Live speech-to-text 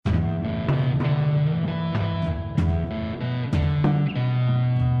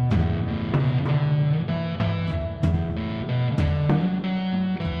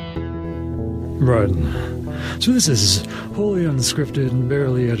Right. So this is wholly unscripted and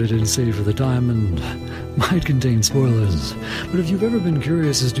barely edited save for the time and might contain spoilers. But if you've ever been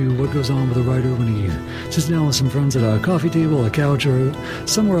curious as to what goes on with a writer when he sits down with some friends at a coffee table, a couch, or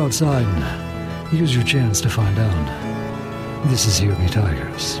somewhere outside, here's your chance to find out. This is Here Be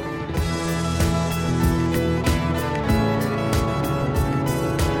Tigers.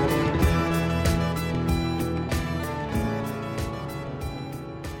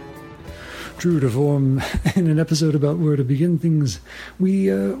 True to form, in an episode about where to begin things,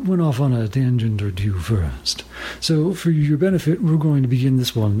 we went off on a tangent or two first. So, for your benefit, we're going to begin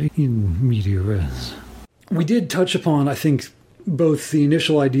this one in media res. We did touch upon, I think, both the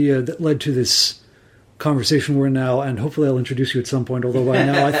initial idea that led to this conversation we're in now, and hopefully I'll introduce you at some point, although by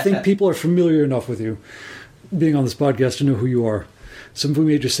now I think people are familiar enough with you, being on this podcast, to know who you are. So we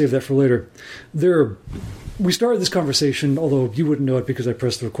may just save that for later. We started this conversation, although you wouldn't know it because I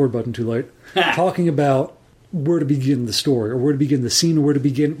pressed the record button too late, talking about where to begin the story, or where to begin the scene, or where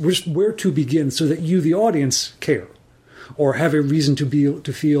to begin so that you, the audience, care, or have a reason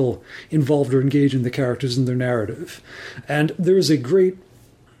to feel involved or engaged in the characters and their narrative. And there is a great...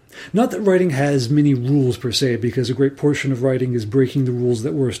 Not that writing has many rules per se, because a great portion of writing is breaking the rules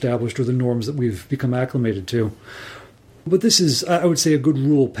that were established or the norms that we've become acclimated to. But this is, I would say, a good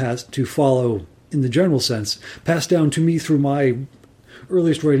rule to follow in the general sense, passed down to me through my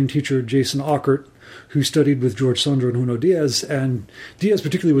earliest writing teacher, Jason Ockert, who studied with George Sandro and Junot Diaz, and Diaz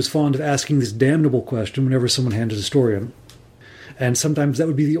particularly was fond of asking this damnable question whenever someone handed a story in. And sometimes that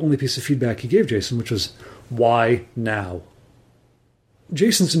would be the only piece of feedback he gave Jason, which was, why now?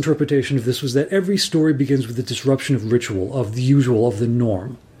 Jason's interpretation of this was that every story begins with the disruption of ritual, of the usual, of the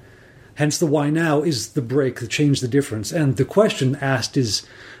norm. Hence the why now is the break, the change, the difference. And the question asked is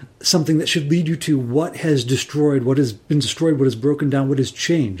something that should lead you to what has destroyed, what has been destroyed, what has broken down, what has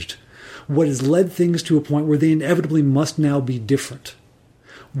changed, what has led things to a point where they inevitably must now be different.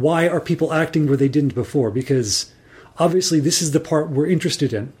 Why are people acting where they didn't before? Because obviously this is the part we're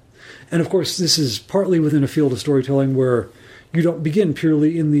interested in. And of course this is partly within a field of storytelling where you don't begin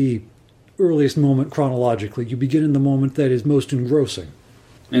purely in the earliest moment chronologically. You begin in the moment that is most engrossing.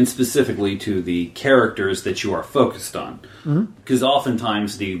 And specifically to the characters that you are focused on. Because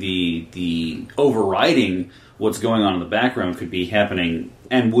oftentimes the overriding what's going on in the background could be happening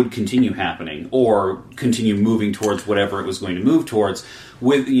and would continue happening, or continue moving towards whatever it was going to move towards,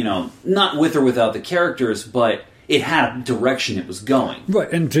 with, not with or without the characters, but it had a direction it was going. Right,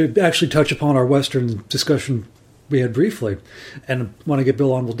 and to actually touch upon our Western discussion we had briefly, and when I get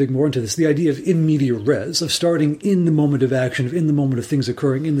Bill on, we'll dig more into this, the idea of in media res, of starting in the moment of action, in the moment of things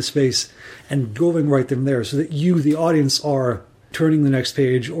occurring in the space, and going right then and there, so that you, the audience, are turning the next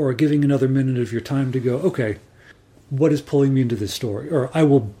page, or giving another minute of your time to go, okay, what is pulling me into this story? Or I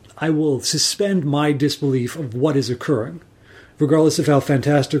will suspend my disbelief of what is occurring, regardless of how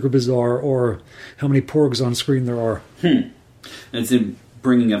fantastic or bizarre, or how many porgs on screen there are. And it's in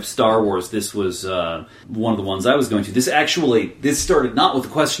bringing up Star Wars, this was one of the ones I was going to. This started not with the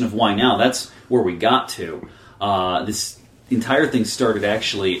question of why now. That's where we got to. This entire thing started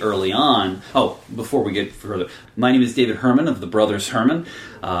actually early on. Oh, before we get further, my name is David Herman of the Brothers Herman.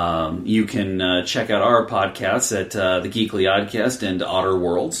 You can check out our podcasts at The Geekly Oddcast and Otter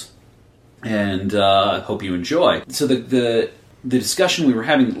Worlds. And hope you enjoy. So the discussion we were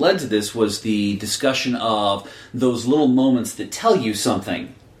having that led to this was the discussion of those little moments that tell you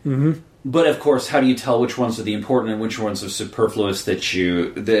something. Mm-hmm. But of course, how do you tell which ones are the important and which ones are superfluous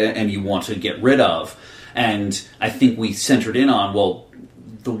and you want to get rid of? And I think we centered in on,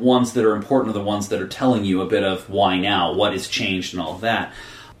 the ones that are important are the ones that are telling you a bit of why now, what has changed, and all of that.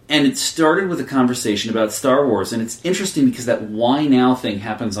 And it started with a conversation about Star Wars, and it's interesting because that why now thing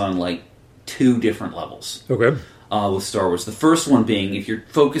happens on two different levels. Okay. With Star Wars. The first one being, if you're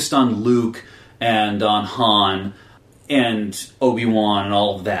focused on Luke and on Han and Obi-Wan and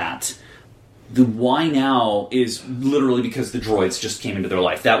all of that, the why now is literally because the droids just came into their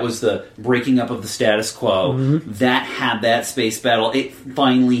life. That was the breaking up of the status quo. Mm-hmm. That had that space battle. It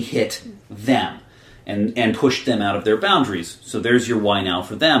finally hit them and pushed them out of their boundaries. So there's your why now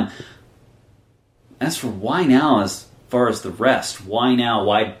for them. As for why now, as far as the rest, why now?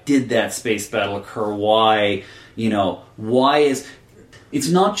 Why did that space battle occur? Why... why is... It's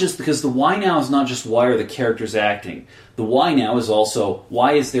not just because the why now is not just why are the characters acting. The why now is also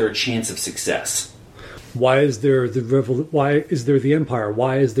why is there a chance of success? Why is there the Empire?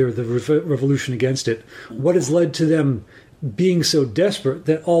 Why is there the revolution against it? What has led to them being so desperate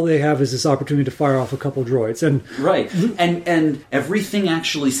that all they have is this opportunity to fire off a couple droids? And right, and everything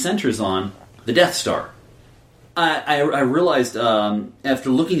actually centers on the Death Star. I realized after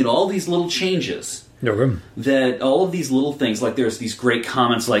looking at all these little changes that all of these little things, like there's these great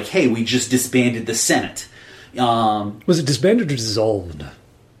comments like, hey, we just disbanded the Senate. Was it disbanded or dissolved?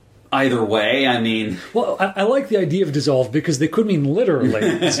 Either way, I mean... Well, I like the idea of dissolved because they could mean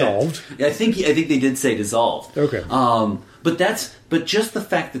literally dissolved. I think they did say dissolved. Okay. But just the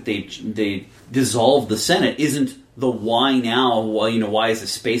fact that they dissolved the Senate isn't the why now. Well, why is the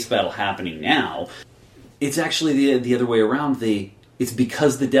space battle happening now? It's actually the other way around. It's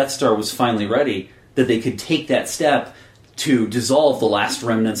because the Death Star was finally ready that they could take that step to dissolve the last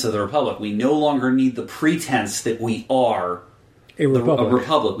remnants of the Republic. We no longer need the pretense that we are a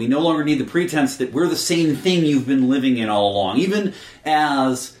republic. We no longer need the pretense that we're the same thing you've been living in all along. Even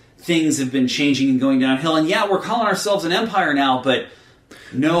as things have been changing and going downhill, and yeah, we're calling ourselves an empire now, but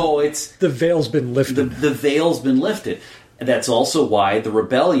no, it's... The veil's been lifted. The veil's been lifted. That's also why the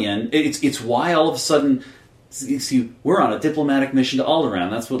rebellion... It's why all of a sudden... See, we're on a diplomatic mission to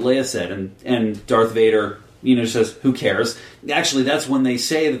Alderaan. That's what Leia said. And Darth Vader, says, who cares? Actually, that's when they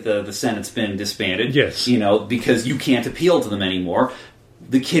say that the Senate's been disbanded. Yes. Because you can't appeal to them anymore.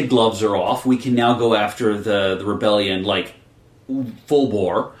 The kid gloves are off. We can now go after the rebellion, like, full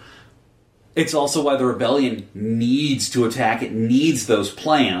bore. It's also why the rebellion needs to attack. It needs those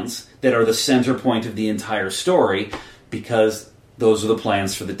plans that are the center point of the entire story, because those are the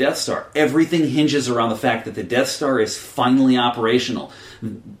plans for the Death Star. Everything hinges around the fact that the Death Star is finally operational.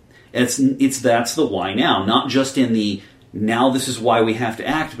 That's the why now. Not just in the, now this is why we have to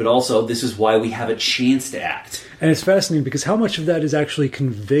act, but also this is why we have a chance to act. And it's fascinating because how much of that is actually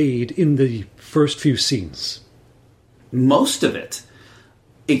conveyed in the first few scenes? Most of it.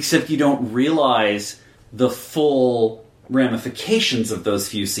 Except you don't realize the full ramifications of those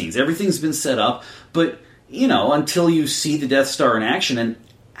few scenes. Everything's been set up, but, until you see the Death Star in action, and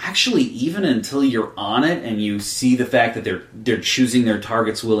actually even until you're on it and you see the fact that they're choosing their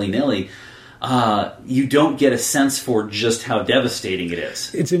targets willy-nilly, you don't get a sense for just how devastating it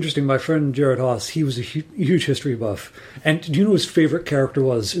is. It's interesting. My friend Jared Haas, he was a huge history buff. And do you know his favorite character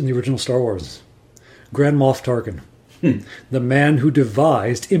was in the original Star Wars? Grand Moff Tarkin. The man who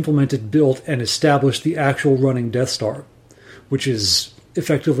devised, implemented, built, and established the actual running Death Star, which is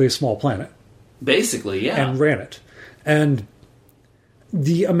effectively a small planet. Basically, yeah. And ran it. And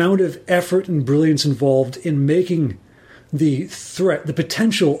the amount of effort and brilliance involved in making the threat, the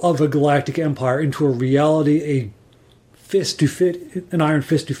potential of a galactic empire into a reality, an iron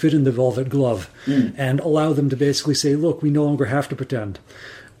fist to fit in the velvet glove, and allow them to basically say, look, we no longer have to pretend.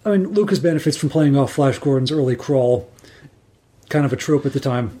 I mean, Lucas benefits from playing off Flash Gordon's early crawl, kind of a trope at the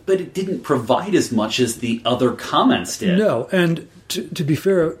time. But it didn't provide as much as the other comments did. No, and to be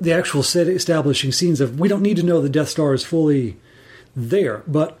fair, the actual establishing scenes of, we don't need to know the Death Star is fully there,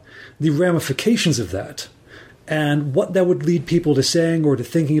 but the ramifications of that, and what that would lead people to saying or to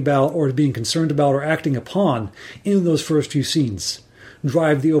thinking about or to being concerned about or acting upon in those first few scenes,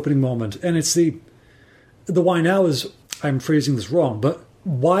 drive the opening moment. And it's the why now is, I'm phrasing this wrong, but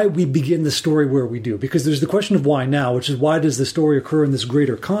why we begin the story where we do. Because there's the question of why now, which is why does the story occur in this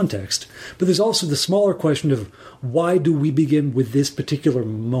greater context? But there's also the smaller question of why do we begin with this particular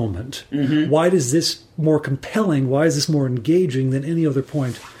moment? Mm-hmm. Why is this more compelling? Why is this more engaging than any other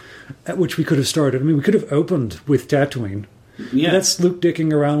point at which we could have started? I mean, we could have opened with Tatooine. Yeah. That's Luke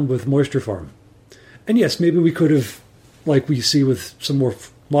dicking around with Moisture Farm. And yes, maybe we could have, like we see with some more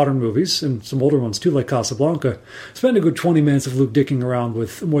modern movies, and some older ones too, like Casablanca, spend a good 20 minutes of Luke dicking around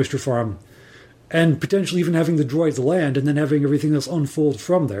with Moisture Farm, and potentially even having the droids land, and then having everything else unfold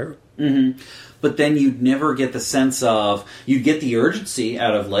from there. Mm-hmm. But then you'd never get the sense of... You'd get the urgency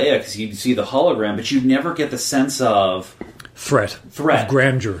out of Leia, because you'd see the hologram, but you'd never get the sense of... Threat. Of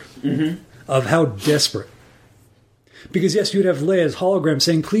grandeur. Mm-hmm. Of how desperate. Because yes, you'd have Leia's hologram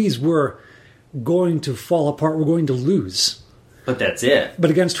saying, please, we're going to fall apart, we're going to lose. But that's it. But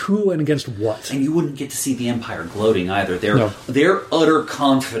against who and against what? And you wouldn't get to see the Empire gloating either. Their utter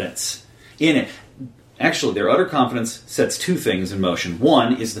confidence in it. Actually, their utter confidence sets two things in motion.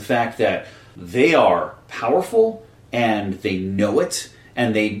 One is the fact that they are powerful, and they know it,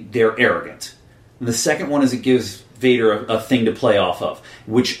 and they're arrogant. And the second one is it gives Vader a thing to play off of,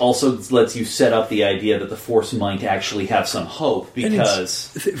 which also lets you set up the idea that the Force might actually have some hope, because...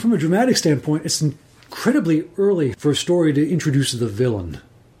 From a dramatic standpoint, it's incredibly early for a story to introduce the villain.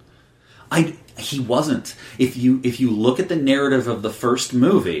 He wasn't. If you look at the narrative of the first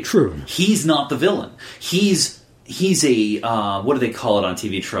movie, true, he's not the villain. He's a what do they call it on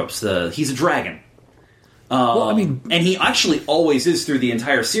TV tropes? He's a dragon. Well, I mean, and he actually always is through the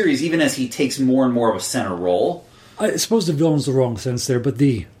entire series, even as he takes more and more of a center role. I suppose the villain's the wrong sense there, but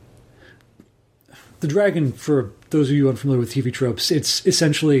the the dragon, for those of you unfamiliar with TV tropes, it's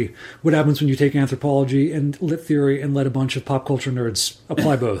essentially what happens when you take anthropology and lit theory and let a bunch of pop culture nerds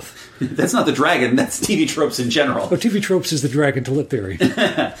apply both. That's not the dragon, that's TV tropes in general. Oh, TV tropes is the dragon to lit theory.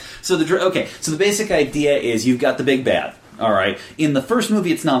 So the basic idea is you've got the big bad. All right. In the first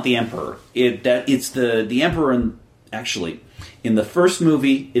movie, it's not the Emperor. It's the Emperor, and actually, in the first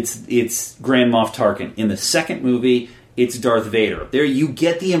movie, it's Grand Moff Tarkin. In the second movie, it's Darth Vader. There, you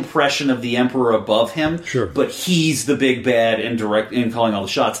get the impression of the Emperor above him, sure, but he's the big bad and calling all the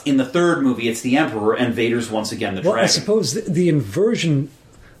shots. In the third movie, it's the Emperor, and Vader's once again the dragon. I suppose the inversion,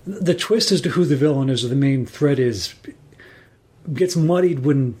 the twist as to who the villain is or the main threat is, gets muddied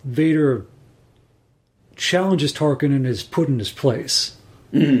when Vader challenges Tarkin and is put in his place.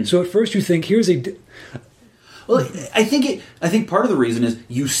 Mm-hmm. So at first you think, Well, I think part of the reason is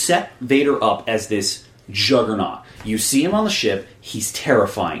you set Vader up as this juggernaut. You see him on the ship, he's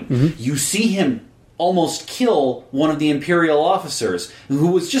terrifying. Mm-hmm. You see him almost kill one of the Imperial officers who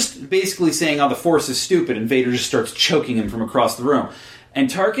was just basically saying, the Force is stupid, and Vader just starts choking him from across the room. And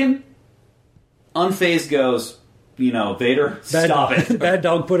Tarkin, unfazed, goes, Vader, stop it. Bad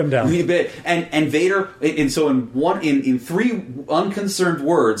dog, put him down. And Vader, and so in three unconcerned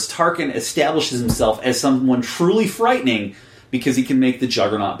words, Tarkin establishes himself as someone truly frightening because he can make the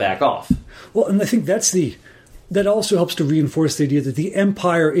Juggernaut back off. Well, and I think that also helps to reinforce the idea that the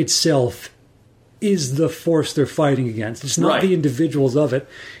Empire itself is the force they're fighting against. It's not the individuals of it.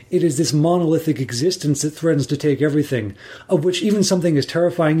 It is this monolithic existence that threatens to take everything, of which even something as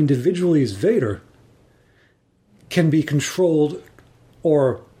terrifying individually as Vader can be controlled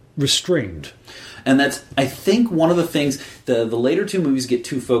or restrained. And that's, I think, one of the things, the later two movies get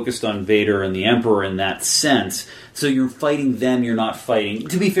too focused on Vader and the Emperor in that sense, so you're fighting them, you're not fighting.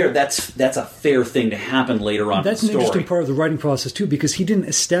 To be fair, that's a fair thing to happen later on in the story. That's an interesting part of the writing process, too, because he didn't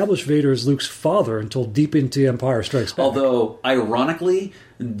establish Vader as Luke's father until deep into Empire Strikes Back. Although, ironically,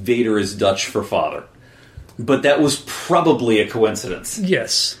 Vader is Dutch for father. But that was probably a coincidence.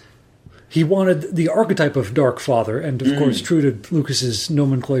 Yes. He wanted the archetype of Dark Father, and of course, true to Lucas's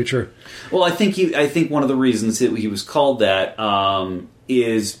nomenclature. Well, I think one of the reasons that he was called that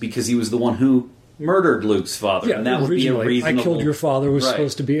is because he was the one who murdered Luke's father, yeah, and that would be a reasonable. I killed your father was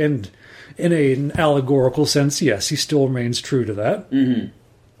supposed to be, and in an allegorical sense, yes, he still remains true to that. Mm-hmm.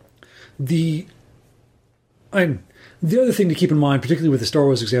 The other thing to keep in mind, particularly with the Star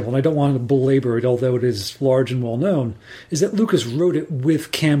Wars example, and I don't want to belabor it, although it is large and well known, is that Lucas wrote it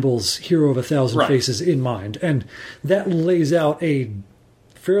with Campbell's Hero of a Thousand Faces in mind. And that lays out a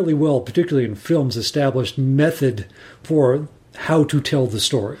fairly well, particularly in films, established method for how to tell the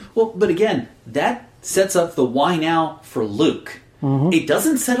story. Well, but again, that sets up the why now for Luke. Mm-hmm. It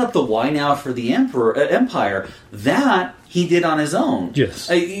doesn't set up the why now for the Empire. That he did on his own. Yes.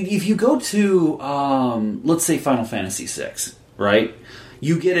 If you go to, let's say, Final Fantasy VI, right?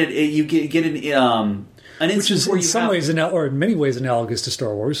 You get it. You get an instance which is where in some ways, or in many ways, analogous to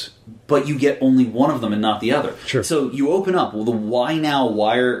Star Wars. But you get only one of them and not the other. Sure. So you open up. Well, the why now?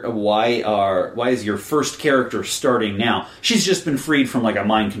 Why is your first character starting now? She's just been freed from like a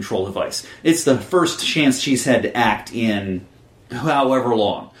mind control device. It's the first chance she's had to act in however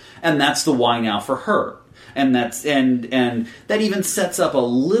long, and that's the why now for her. And that's and that even sets up a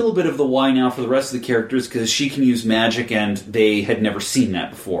little bit of the why now for the rest of the characters because she can use magic and they had never seen that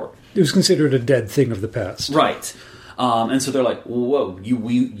before. It was considered a dead thing of the past, right? And so they're like, "Whoa,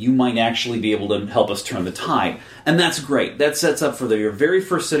 you might actually be able to help us turn the tide," and that's great. That sets up for your very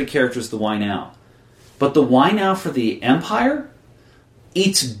first set of characters, the why now. But the why now for the Empire,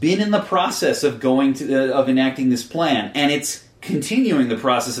 it's been in the process of of enacting this plan, and it's continuing the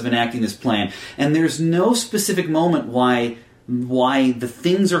process of enacting this plan, and there's no specific moment why the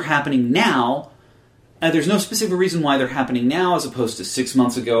things are happening now. There's no specific reason why they're happening now as opposed to 6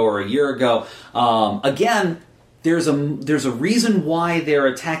 months ago or a year ago. Again, there's a reason why they're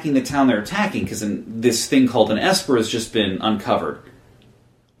attacking the town they're attacking, because this thing called an Esper has just been uncovered.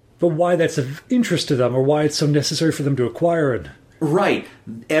 But why that's of interest to them, or why it's so necessary for them to acquire it. Right.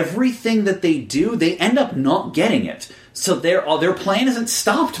 Everything that they do, they end up not getting it. So their plan isn't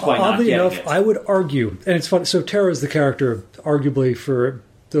stopped by not getting it. Oddly enough, I would argue, and it's funny, so Terra is the character, arguably for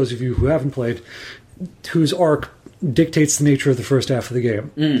those of you who haven't played, whose arc dictates the nature of the first half of the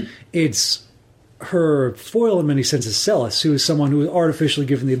game. Mm. It's her foil in many senses, Celes, who is someone who is artificially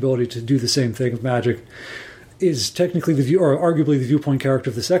given the ability to do the same thing with magic, is technically or arguably the viewpoint character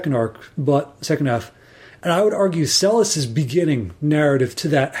of the second half. And I would argue Celes' beginning narrative to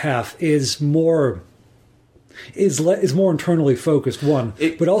that half is more internally focused,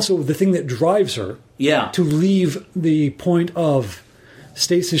 but also the thing that drives her to leave the point of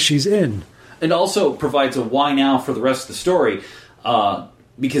stasis she's in and also provides a why now for the rest of the story,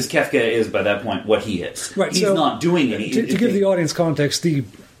 because Kefka is, by that point, what he is. Right, He's so not doing anything. To give the audience context, the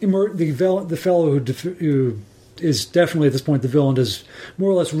fellow who is definitely at this point the villain has more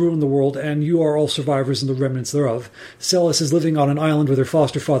or less ruined the world, and you are all survivors and the remnants thereof. Celes is living on an island with her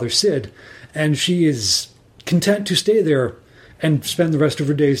foster father, Cid, and she is content to stay there and spend the rest of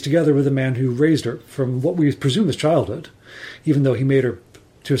her days together with a man who raised her from what we presume is childhood, even though he made her,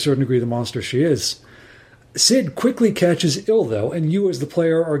 to a certain degree, the monster she is. Cid quickly catches ill, though, and you as the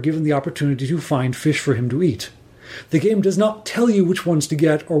player are given the opportunity to find fish for him to eat. The game does not tell you which ones to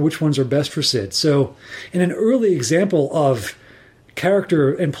get or which ones are best for Cid, so in an early example of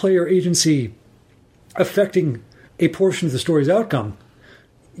character and player agency affecting a portion of the story's outcome,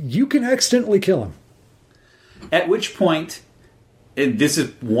 you can accidentally kill him. At which point, and this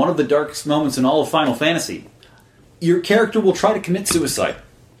is one of the darkest moments in all of Final Fantasy, your character will try to commit suicide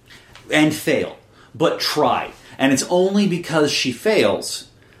and fail, but try. And it's only because she fails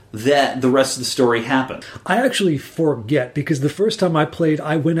that the rest of the story happened. I actually forget, because the first time I played,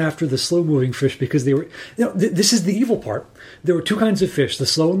 I went after the slow-moving fish because they were... this is the evil part. There were two kinds of fish, the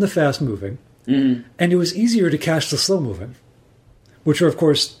slow and the fast-moving, and it was easier to catch the slow-moving, which are, of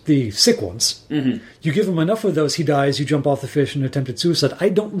course, the sick ones. You give him enough of those, he dies, you jump off the fish and attempted suicide. I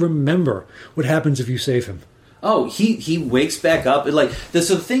don't remember what happens if you save him. Oh, he wakes back up.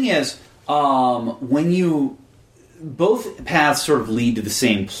 So the thing is, when you... Both paths sort of lead to the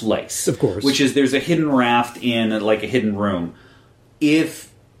same place. Of course. Which is there's a hidden raft in, a hidden room.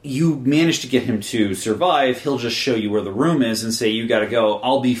 If you manage to get him to survive, he'll just show you where the room is and say, you gotta go,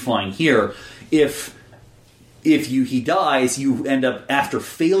 I'll be fine here. If he dies, you end up, after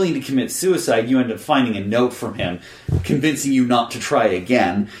failing to commit suicide, you end up finding a note from him, convincing you not to try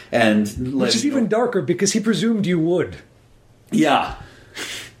again. Which is even darker, because he presumed you would. Yeah.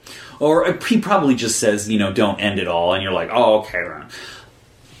 Or he probably just says, don't end it all, and you're like, oh, okay.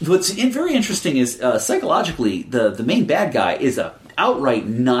 What's very interesting is, psychologically, the main bad guy is a outright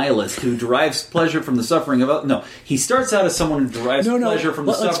nihilist who derives pleasure from the suffering of others. No, he starts out as someone who derives pleasure from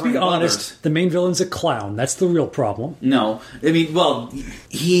the suffering of others. Let's be honest, the main villain's a clown. That's the real problem. No. I mean,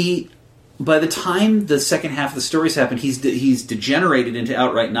 by the time the second half of the stories happen, he's degenerated into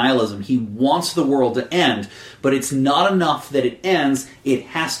outright nihilism. He wants the world to end, but it's not enough that it ends. It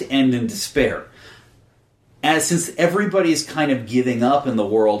has to end in despair. Since everybody's kind of giving up in the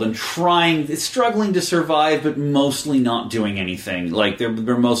world and struggling to survive, but mostly not doing anything.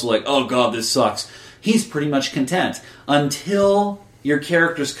 They're mostly like, oh god, this sucks. He's pretty much content. Until your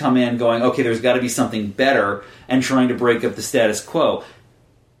characters come in going, okay, there's got to be something better, and trying to break up the status quo.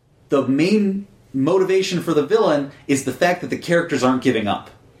 The main motivation for the villain is the fact that the characters aren't giving up.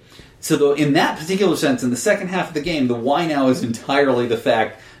 So in that particular sense, in the second half of the game, the why now is entirely the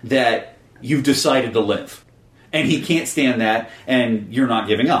fact that you've decided to live. And he can't stand that, and you're not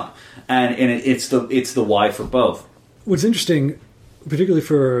giving up. And it's the why for both. What's interesting, particularly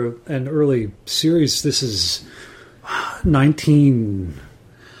for an early series, this is 19...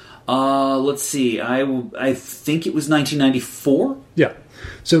 let's see. I think it was 1994? Yeah.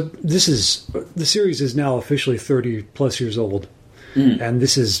 So the series is now officially 30 plus years old. And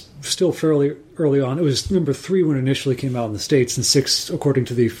this is still fairly early on. It was number 3 when it initially came out in the States, and 6 according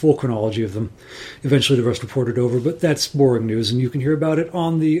to the full chronology of them. Eventually the rest were ported over, but that's boring news, and you can hear about it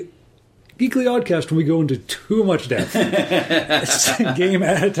on the Geekly Oddcast when we go into too much depth. It's a game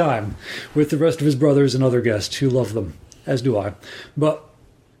at a time, with the rest of his brothers and other guests who love them, as do I. But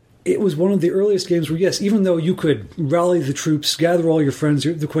it was one of the earliest games where, yes, even though you could rally the troops, gather all your friends,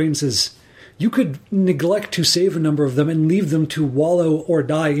 your acquaintances, you could neglect to save a number of them and leave them to wallow or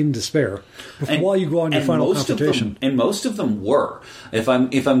die in despair while you go on your final confrontation. And most of them were. If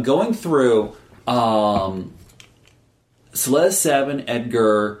I'm going through Celes, Sabin,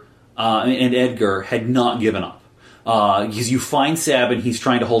 Edgar, and Edgar had not given up. Because you find Sabin, he's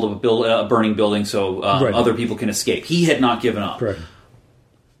trying to hold up a burning building so other people can escape. He had not given up. Right.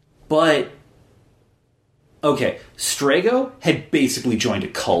 But, okay, Strago had basically joined a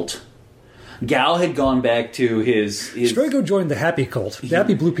cult. Gal had gone back to his... Strago joined the Happy Cult, the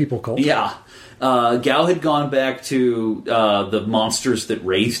Happy Blue People cult. Yeah. Gal had gone back to the monsters that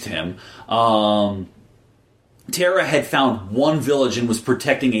raised him. Terra had found one village and was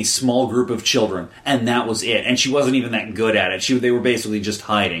protecting a small group of children, and that was it. And she wasn't even that good at it. They were basically just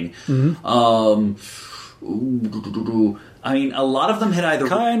hiding. I mean, a lot of them had either...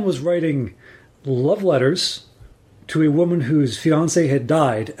 Kyan was writing love letters to a woman whose fiancé had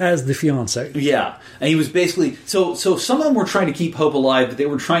died as the fiancé. Yeah, and he was basically... So some of them were trying to keep hope alive, but they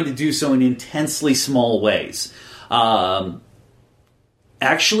were trying to do so in intensely small ways.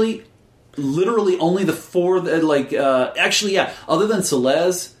 Actually, Literally only the four that, actually, yeah, other than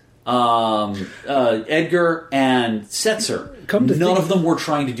Celeste, Edgar, and Setzer, none of them were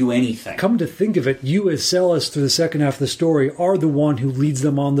trying to do anything. Come to think of it, you as Celeste through the second half of the story are the one who leads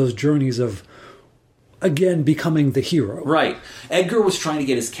them on those journeys of, again, becoming the hero. Right. Edgar was trying to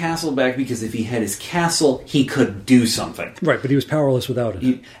get his castle back because if he had his castle, he could do something. Right, but he was powerless without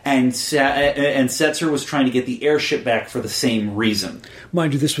it. And Setzer was trying to get the airship back for the same reason.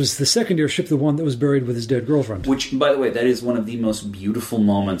 Mind you, this was the second airship, the one that was buried with his dead girlfriend. Which, by the way, that is one of the most beautiful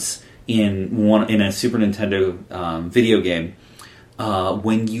moments in a Super Nintendo video game.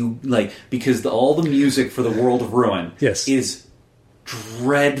 When you, because all the music for the World of Ruin is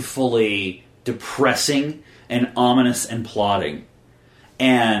dreadfully depressing and ominous and plotting.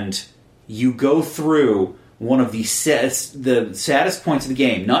 And you go through one of the saddest points of the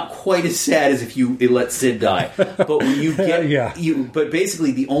game. Not quite as sad as if you let Sid die. But when you get... But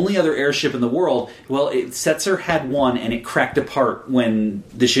basically, the only other airship in the world... Well, Setzer had one, and it cracked apart when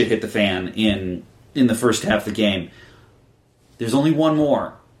the shit hit the fan in the first half of the game. There's only one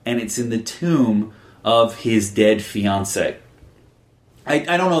more, and it's in the tomb of his dead fiancée.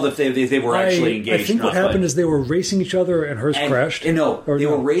 I don't know if they were actually engaged. I think what happened is they were racing each other and hers crashed. They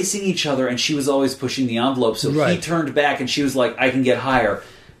were racing each other and she was always pushing the envelope. So he turned back and she was like, I can get higher.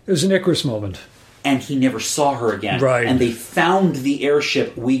 It was an Icarus moment. And he never saw her again. Right. And they found the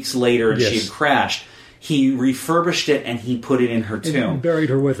airship weeks later and she had crashed. He refurbished it and he put it in her tomb. And buried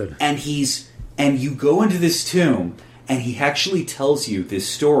her with it. And you go into this tomb and he actually tells you this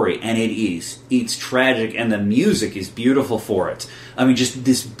story, and it's tragic, and the music is beautiful for it. I mean, just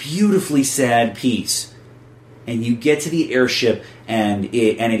this beautifully sad piece. And you get to the airship, and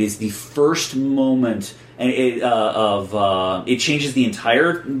it is the first moment, and it changes the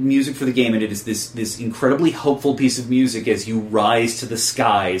entire music for the game, and it is this incredibly hopeful piece of music as you rise to the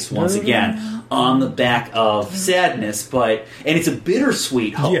skies once again on the back of sadness, and it's a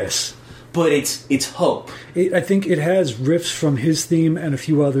bittersweet hope. Yes. But it's hope. I think it has riffs from his theme and a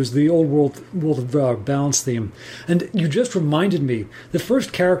few others, the old World of Balance theme. And you just reminded me, the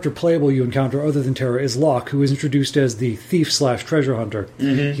first character playable you encounter other than Terra is Locke, who is introduced as the thief/treasure hunter.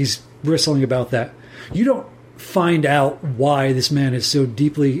 Mm-hmm. He's bristling about that. You don't find out why this man is so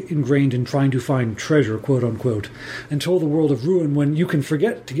deeply ingrained in trying to find treasure, quote unquote, until the World of Ruin, when you can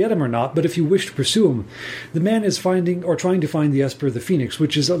forget to get him or not, but if you wish to pursue him, the man is finding or trying to find the Esper the Phoenix,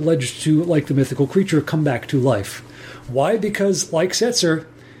 which is alleged to, like the mythical creature, come back to life. Why? Because, like Setzer,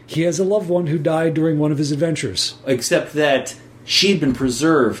 he has a loved one who died during one of his adventures. Except that she'd been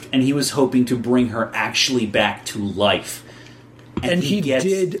preserved, and he was hoping to bring her actually back to life. And he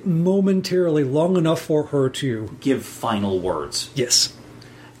did momentarily, long enough for her to give final words. Yes.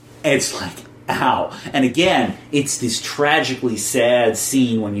 It's like, ow. And again, it's this tragically sad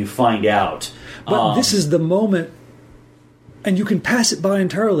scene when you find out. But this is the moment, and you can pass it by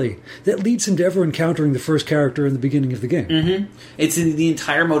entirely, that leads him to ever encountering the first character in the beginning of the game. Mm-hmm. It's in the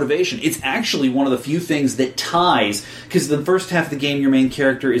entire motivation. It's actually one of the few things that ties, because the first half of the game, your main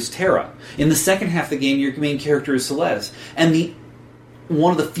character is Terra. In the second half of the game, your main character is Celeste. And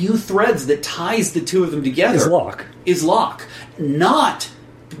one of the few threads that ties the two of them together is Locke. Not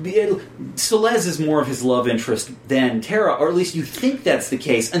Celeste is more of his love interest than Terra, or at least you think that's the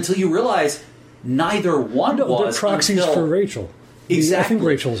case until you realize neither one was. They're proxies for Rachel. Exactly. I think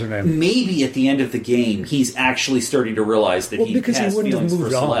Rachel's her name. Maybe at the end of the game, he's actually starting to realize that he has feelings for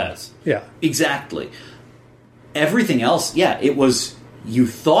Celeste. Yeah, exactly. Everything else, it was you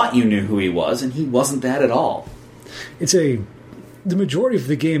thought you knew who he was, and he wasn't that at all. The majority of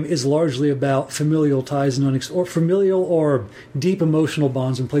the game is largely about familial ties and familial or deep emotional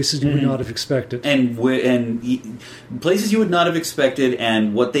bonds in places you would not have expected, and places you would not have expected,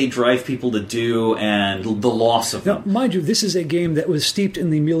 and what they drive people to do, and the loss of them. Now, mind you, this is a game that was steeped in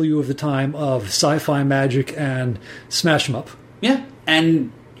the milieu of the time of sci-fi magic and smash 'em up. Yeah,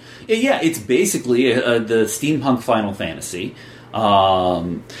 and it's basically the steampunk Final Fantasy.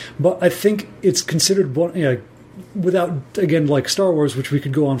 But I think it's considered one. Without, again, like Star Wars, which we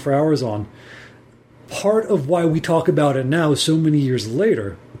could go on for hours on, part of why we talk about it now so many years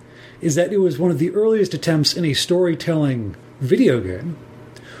later is that it was one of the earliest attempts in a storytelling video game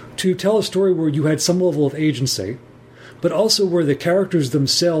to tell a story where you had some level of agency, but also where the characters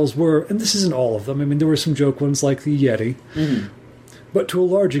themselves were, and this isn't all of them, I mean, there were some joke ones like the Yeti, but to a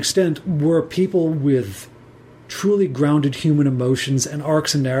large extent were people with truly grounded human emotions and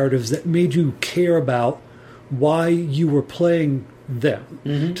arcs and narratives that made you care about why you were playing them.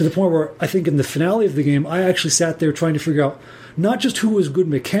 To the point where I think in the finale of the game, I actually sat there trying to figure out not just who was good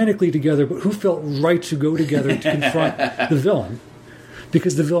mechanically together, but who felt right to go together to confront the villain.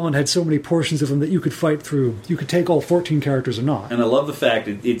 because the villain had so many portions of him that you could fight through. You could take all 14 characters or not. And I love the fact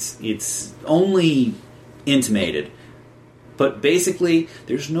that it's only intimated, but basically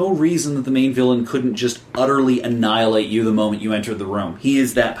there's no reason that the main villain couldn't just utterly annihilate you the moment you entered the room. He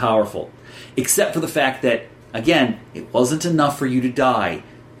is that powerful. Except for the fact that, again, it wasn't enough for you to die.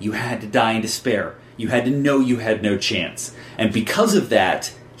 You had to die in despair. You had to know you had no chance. And because of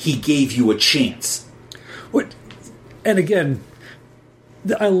that, he gave you a chance. And again,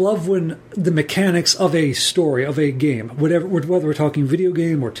 I love when the mechanics of a story, of a game, whether we're talking video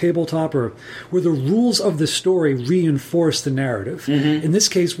game or tabletop, or where the rules of the story reinforce the narrative. Mm-hmm. In this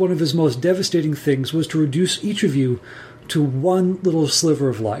case, one of his most devastating things was to reduce each of you to one little sliver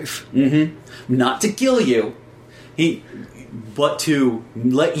of life. Mm-hmm. Not to kill you, but to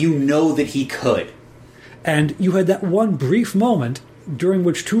let you know that he could. And you had that one brief moment during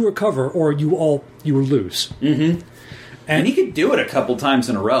which to recover, or you would lose. Mm-hmm. And he could do it a couple times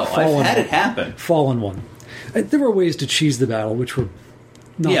in a row. I've had it happen. Fallen one. There were ways to cheese the battle, which were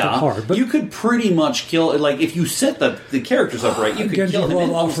not that hard. But you could pretty much kill, like, if you set the characters up right, you could kill him.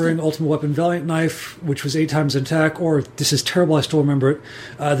 Genji offering Ultimate Weapon Valiant Knife, which was 8 times attack, or, this is terrible, I still remember it,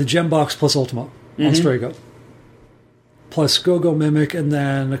 the Gem Box plus Ultima on Strago. Plus Go-Go Mimic, and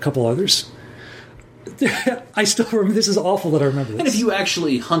then a couple others. I still remember. This is awful that I remember this. And if you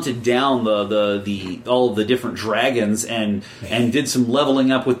actually hunted down the all of the different dragons and did some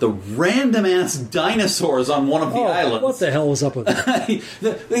leveling up with the random ass dinosaurs on one of the islands, what the hell was up with that?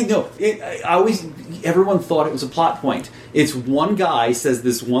 Everyone thought it was a plot point. It's one guy says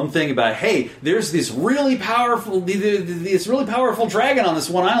this one thing about, hey, there's this really powerful dragon on this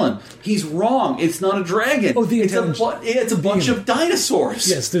one island. He's wrong. It's not a dragon. It's a bunch of dinosaurs.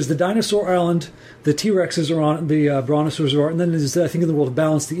 Yes, there's the dinosaur island. The T-Rexes are on, the Brontosaurs are on, and then there's, I think in the world of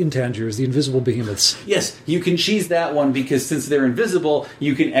balance, the Intangers, the invisible behemoths. Yes, you can cheese that one because since they're invisible,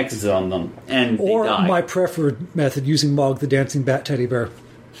 you can exit on them, and or they die. My preferred method, using Mog, the dancing bat teddy bear.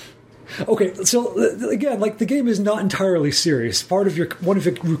 Okay, so again, like, the game is not entirely serious. One of your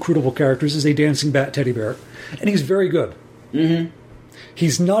recruitable characters is a dancing bat teddy bear, and he's very good. Mm-hmm.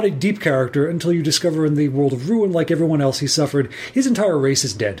 He's not a deep character until you discover in the world of Ruin, like everyone else he suffered, his entire race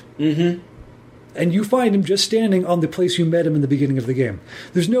is dead. Mm-hmm. And you find him just standing on the place you met him in the beginning of the game.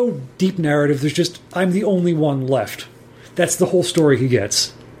 There's no deep narrative. There's just, I'm the only one left. That's the whole story he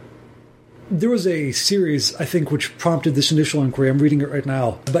gets. There was a series, I think, which prompted this initial inquiry. I'm reading it right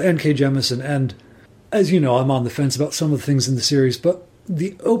now, by N.K. Jemisin. And as you know, I'm on the fence about some of the things in the series, but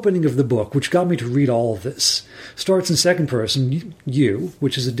the opening of the book, which got me to read all of this, starts in second person, you,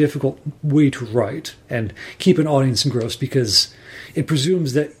 which is a difficult way to write and keep an audience engrossed because it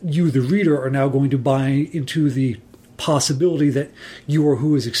presumes that you, the reader, are now going to buy into the possibility that you are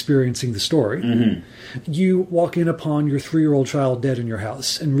who is experiencing the story. Mm-hmm. You walk in upon your 3-year-old child dead in your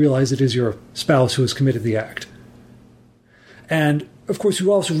house and realize it is your spouse who has committed the act. And, of course,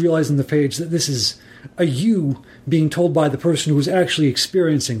 you also realize on the page that this is a you being told by the person who is actually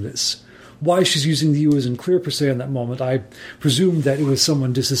experiencing this. Why she's using the you isn't clear per se in that moment. I presume that it was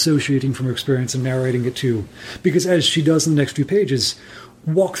someone disassociating from her experience and narrating it to. Because as she does in the next few pages,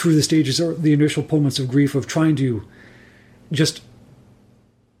 walk through the stages or the initial moments of grief of trying to just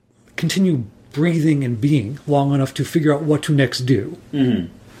continue breathing and being long enough to figure out what to next do.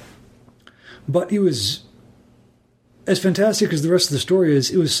 Mm-hmm. But it was, as fantastic as the rest of the story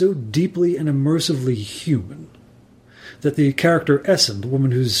is, it was so deeply and immersively human that the character Essen, the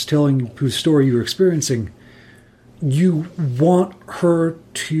woman whose story you're experiencing, you want her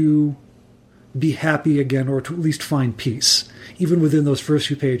to be happy again, or to at least find peace. Even within those first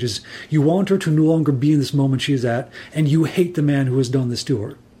few pages, you want her to no longer be in this moment she is at, and you hate the man who has done this to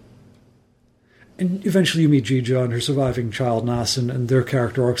her. And eventually you meet Jija and her surviving child Nasen and their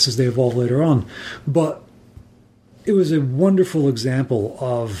character arcs as they evolve later on. But it was a wonderful example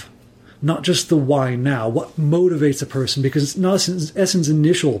of not just the why now, what motivates a person, because Essen's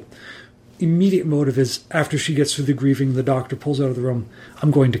initial, immediate motive is, after she gets through the grieving, the doctor pulls out of the room,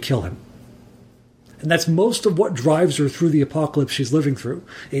 I'm going to kill him. And that's most of what drives her through the apocalypse she's living through,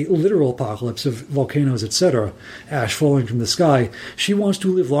 a literal apocalypse of volcanoes, etc., ash falling from the sky. She wants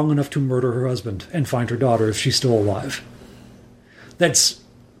to live long enough to murder her husband and find her daughter if she's still alive. That's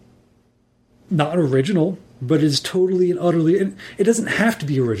not original, but it is totally and utterly, and it doesn't have to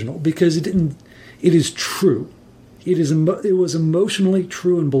be original because it is true. It was emotionally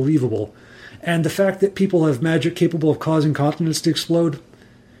true and believable. And the fact that people have magic capable of causing continents to explode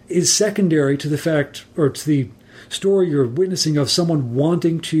is secondary to the fact, or to the story you're witnessing of someone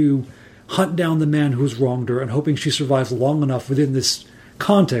wanting to hunt down the man who's wronged her and hoping she survives long enough within this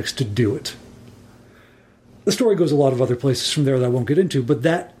context to do it. The story goes a lot of other places from there that I won't get into, but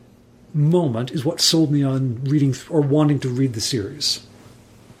that moment is what sold me on reading or wanting to read the series.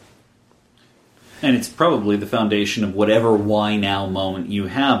 And it's probably the foundation of whatever why now moment you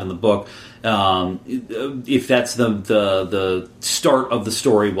have in the book. If that's the start of the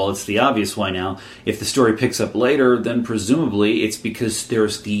story, well, it's the obvious why now. If the story picks up later, then presumably it's because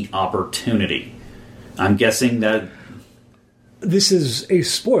there's the opportunity. I'm guessing that... This is a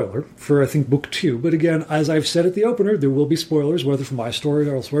spoiler for, I think, Book 2. But again, as I've said at the opener, there will be spoilers, whether from my story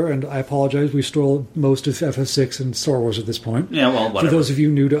or elsewhere. And I apologize, we stole most of FF6 and Star Wars at this point. Yeah, well, whatever. For those of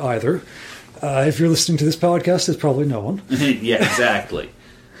you new to either. If you're listening to this podcast, there's probably no one. Yeah, exactly.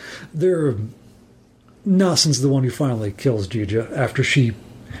 Nasen's the one who finally kills Jija after she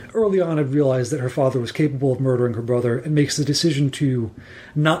early on had realized that her father was capable of murdering her brother and makes the decision to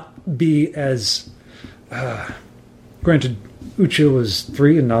not be as... granted, Uchiha was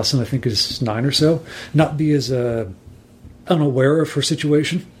 3 and Nasen, I think, is 9 or so. Not be as unaware of her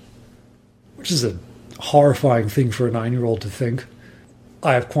situation. Which is a horrifying thing for a 9-year-old to think.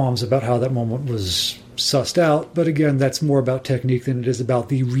 I have qualms about how that moment was sussed out, but again, that's more about technique than it is about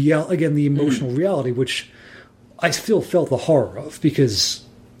the the emotional reality, which I still felt the horror of, because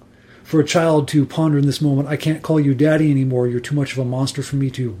for a child to ponder in this moment, I can't call you daddy anymore, you're too much of a monster for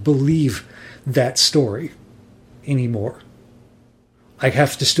me to believe that story anymore. I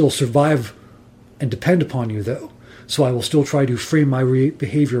have to still survive and depend upon you, though, so I will still try to frame my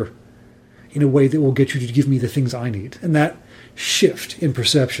behavior in a way that will get you to give me the things I need. And that shift in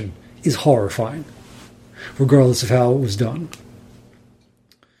perception is horrifying, regardless of how it was done.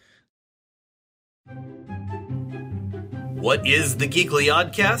 What is the Geekly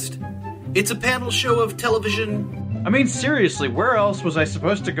Oddcast? It's a panel show of television. I mean, seriously, where else was I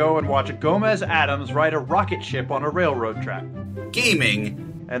supposed to go and watch Gomez Adams ride a rocket ship on a railroad track?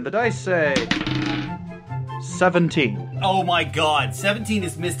 Gaming. And the dice say... 17. Oh my god, 17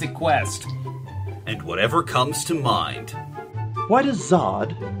 is Mystic Quest. And whatever comes to mind. Why does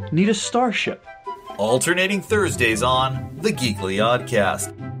Zod need a starship? Alternating Thursdays on the Geekly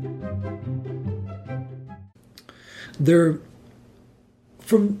Oddcast.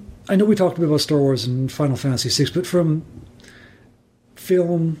 I know we talked about Star Wars and Final Fantasy VI, but from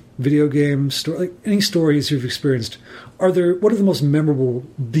film, video games, any stories you've experienced, what are the most memorable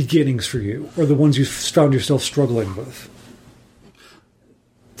beginnings for you, or the ones you've found yourself struggling with?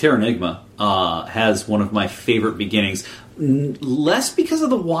 Terranigma has one of my favorite beginnings, less because of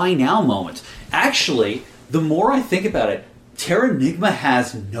the why now moment. Actually, the more I think about it, Terranigma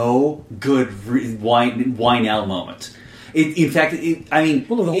has no good why now moment. In fact,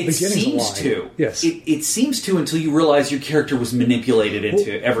 it seems to. Yes. It seems to until you realize your character was manipulated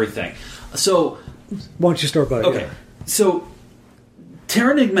into everything. So, why don't you start by... Okay, so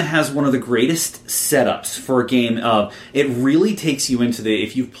Terranigma has one of the greatest setups for a game. It really takes you into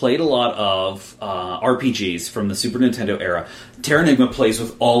if you've played a lot of RPGs from the Super Nintendo era, Terranigma plays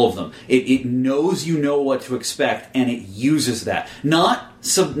with all of them. It knows you know what to expect, and it uses that. Not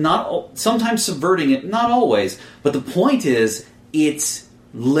sometimes subverting it, not always, but the point is, it's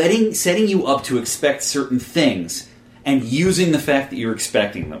setting you up to expect certain things, and using the fact that you're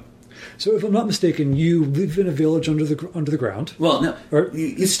expecting them. So, if I'm not mistaken, you live in a village under the ground. Well, no.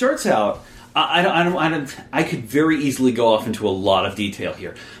 It starts out. I could very easily go off into a lot of detail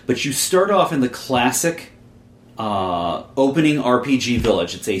here, but you start off in the classic opening RPG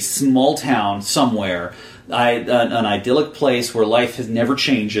village. It's a small town somewhere, an idyllic place where life never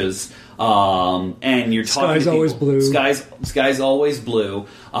changes. And you're talking. Sky's always blue. Sky's always blue.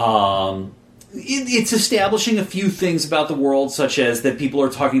 It's establishing a few things about the world, such as that people are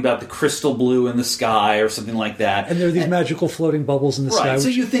talking about the crystal blue in the sky or something like that. And there are these magical floating bubbles in the sky. Right, so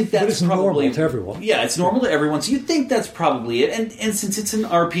you think that's probably... normal to everyone. Yeah, it's normal to everyone, so you think that's probably it. And since it's an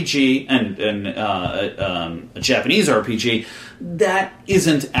RPG, and a Japanese RPG, that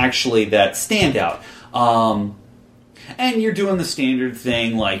isn't actually that standout. And you're doing the standard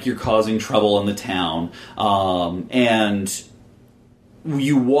thing, like you're causing trouble in the town, and...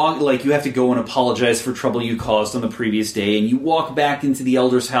 you walk, like you have to go and apologize for trouble you caused on the previous day, and you walk back into the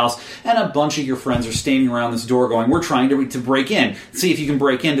elder's house, and a bunch of your friends are standing around this door going, we're trying to break in. See if you can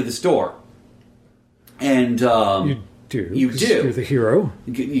break into this door. And you do. You're the hero.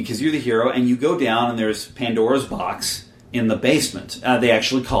 Because you're the hero, and you go down, and there's Pandora's box in the basement. They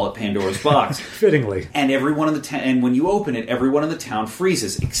actually call it Pandora's box. Fittingly. And everyone in the and when you open it, everyone in the town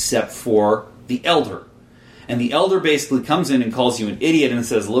freezes, except for the elder. And the elder basically comes in and calls you an idiot and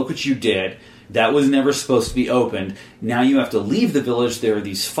says, look what you did. That was never supposed to be opened. Now you have to leave the village. There are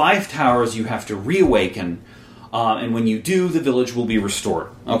these 5 towers you have to reawaken. And when you do, the village will be restored.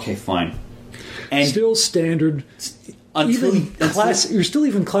 Okay, fine. And Still standard. You're still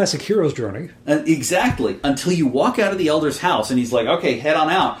even classic Hero's Journey. Exactly. Until you walk out of the Elder's house and he's like, okay, head on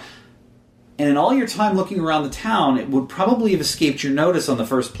out. And in all your time looking around the town, it would probably have escaped your notice on the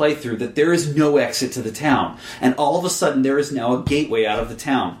first playthrough that there is no exit to the town. And all of a sudden, there is now a gateway out of the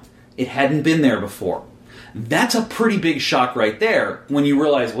town. It hadn't been there before. That's a pretty big shock right there when you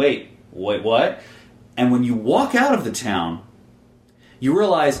realize, wait, what? And when you walk out of the town, you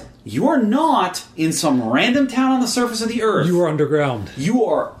realize you are not in some random town on the surface of the earth. You are underground. You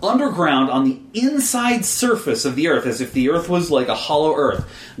are underground on the inside surface of the earth, as if the earth was like a hollow earth,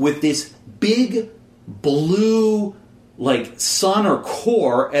 with this big blue, like, sun or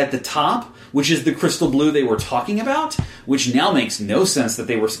core at the top, which is the crystal blue they were talking about, which now makes no sense that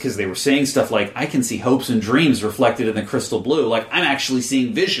because they were saying stuff like, I can see hopes and dreams reflected in the crystal blue. Like, I'm actually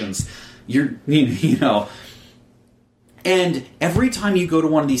seeing visions. You know. And every time you go to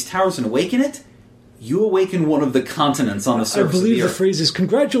one of these towers and awaken it, you awaken one of the continents on the surface of the earth. I believe the phrase is,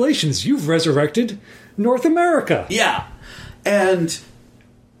 congratulations, you've resurrected North America. Yeah. And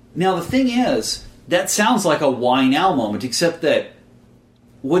now the thing is, that sounds like a why now moment, except that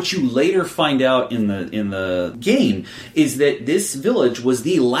what you later find out in the game is that this village was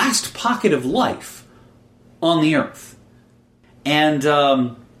the last pocket of life on the earth. And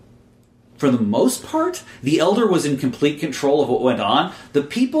for the most part, the Elder was in complete control of what went on. The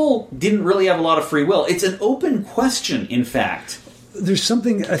people didn't really have a lot of free will. It's an open question, in fact. There's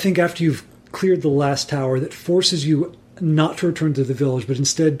something, I think, after you've cleared the last tower that forces you not to return to the village, but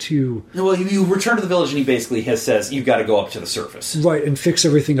instead to... Well, you return to the village and he basically says, you've got to go up to the surface. Right, and fix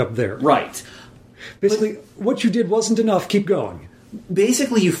everything up there. Right. Basically, what you did wasn't enough, keep going.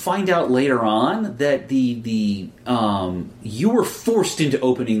 Basically, you find out later on that you were forced into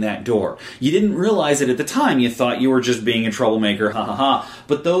opening that door. You didn't realize it at the time. You thought you were just being a troublemaker, ha ha ha.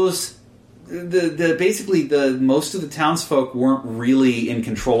 But most of the townsfolk weren't really in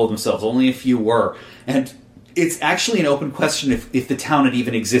control of themselves. Only a few were. And it's actually an open question if the town had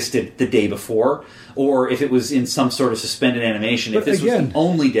even existed the day before, or if it was in some sort of suspended animation. But if this again, was the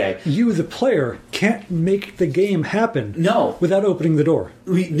only day. You, the player, can't make the game happen without opening the door.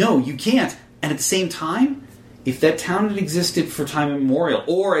 No, you can't. And at the same time, if that town had existed for time immemorial,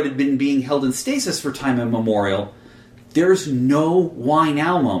 or it had been being held in stasis for time immemorial, there's no why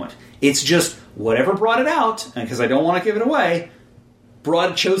now moment. It's just whatever brought it out, and because I don't want to give it away,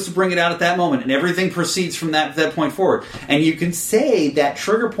 chose to bring it out at that moment, and everything proceeds from that point forward. And you can say that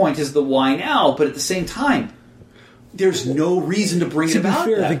trigger point is the why now, but at the same time, there's no reason to bring it about.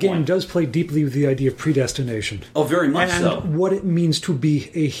 To be fair, the game point. does play deeply with the idea of predestination. Oh, very much and so. What it means to be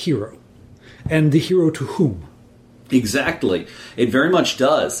a hero. And the hero to whom. Exactly. It very much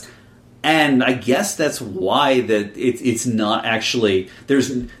does. And I guess that's why that it's not actually...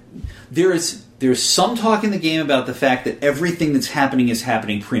 There's some talk in the game about the fact that everything that's happening is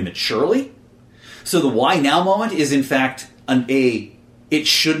happening prematurely. So the why now moment is in fact it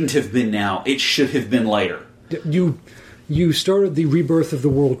shouldn't have been now. It should have been later. You started the rebirth of the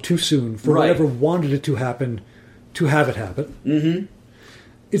world too soon for whatever wanted it to happen to have it happen. Mm-hmm.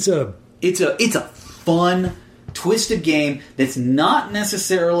 It's a fun, twisted game that's not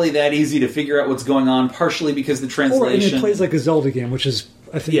necessarily that easy to figure out what's going on, partially because the translation... And it plays like a Zelda game, which is,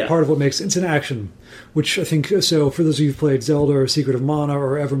 I think, part of what makes it's an action, which I think, so for those of you who've played Zelda or Secret of Mana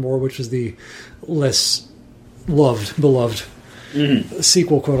or Evermore, which is the less beloved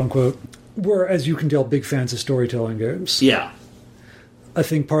sequel, quote-unquote, we're, as you can tell, big fans of storytelling games. Yeah. I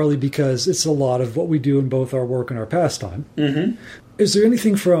think partly because it's a lot of what we do in both our work and our pastime. Mm-hmm. Is there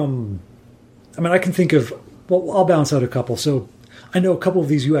anything from... I mean, I can think of... Well, I'll bounce out a couple. So I know a couple of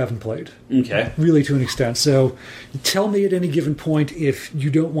these you haven't played. Okay. Really, to an extent. So tell me at any given point if you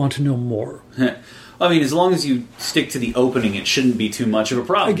don't want to know more. I mean, as long as you stick to the opening, it shouldn't be too much of a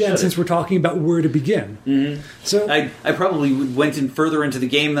problem. Again, since we're talking about where to begin. Mm-hmm. So I probably went in further into the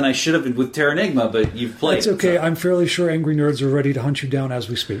game than I should have with Terranigma, but you've played. That's okay. So. I'm fairly sure Angry Nerds are ready to hunt you down as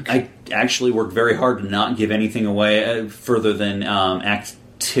we speak. I actually worked very hard to not give anything away further than Act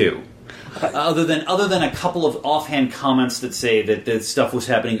 2. Other than a couple of offhand comments that say that the stuff was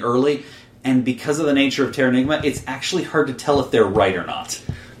happening early, and because of the nature of Terranigma, it's actually hard to tell if they're right or not.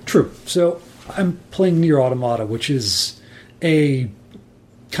 True. So I'm playing Nier Automata, which is a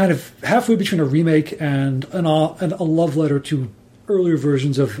kind of halfway between a remake and a love letter to earlier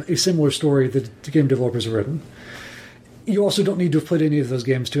versions of a similar story that the game developers have written. You also don't need to have played any of those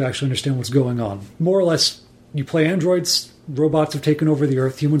games to actually understand what's going on. More or less, you play androids. Robots have taken over the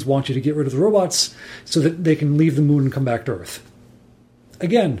Earth. Humans want you to get rid of the robots so that they can leave the moon and come back to Earth.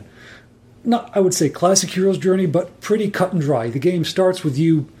 Again, not, I would say, classic hero's journey, but pretty cut and dry. The game starts with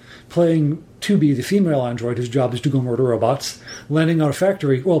you playing 2B, the female android, whose job is to go murder robots, landing on a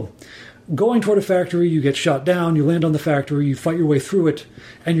factory. Well, going toward a factory, you get shot down, you land on the factory, you fight your way through it,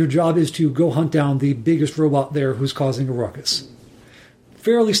 and your job is to go hunt down the biggest robot there who's causing a ruckus.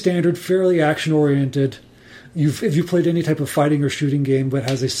 Fairly standard, fairly action-oriented. If you played any type of fighting or shooting game that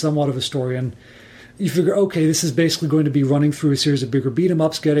has a somewhat of a story, and you figure, okay, this is basically going to be running through a series of bigger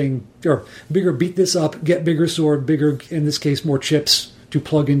beat-em-ups, bigger beat this up, get bigger sword, bigger, in this case, more chips to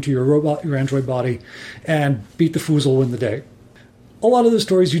plug into your android body, and beat the foozle, win the day. A lot of the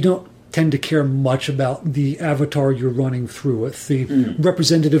stories you don't tend to care much about the avatar you're running through with, the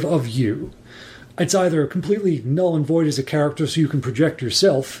representative of you. It's either completely null and void as a character so you can project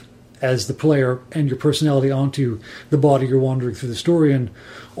yourself as the player and your personality onto the body you're wandering through the story in,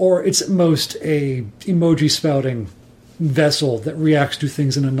 or it's at most a emoji-spouting vessel that reacts to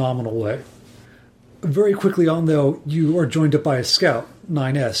things in a nominal way. Very quickly on, though, you are joined up by a scout,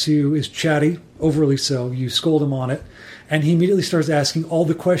 9S, who is chatty, overly so. You scold him on it, and he immediately starts asking all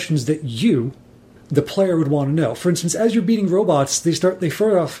the questions that you, the player, would want to know. For instance, as you're beating robots, they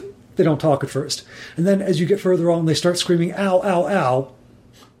don't talk at first. And then as you get further on, they start screaming, ow, ow, ow,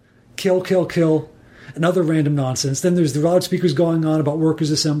 kill, kill, kill, and other random nonsense. Then there's the loudspeakers going on about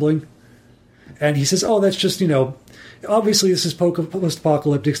workers assembling. And he says, oh, that's just, obviously this is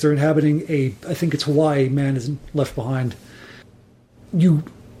post-apocalyptic. They're inhabiting I think it's Hawaii, man is left behind.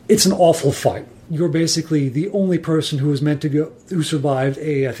 It's an awful fight. You're basically the only person who survived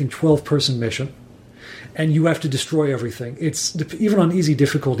a, I think, 12-person mission. And you have to destroy everything. It's, even on easy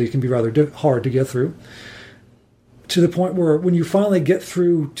difficulty, it can be rather hard to get through. To the point where when you finally get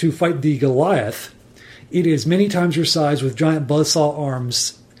through to fight the Goliath, it is many times your size with giant buzzsaw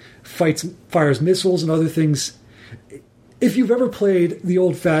arms, fires missiles and other things. If you've ever played the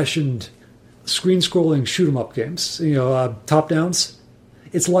old-fashioned screen-scrolling shoot-'em-up games, top-downs,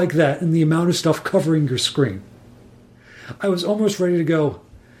 it's like that in the amount of stuff covering your screen. I was almost ready to go,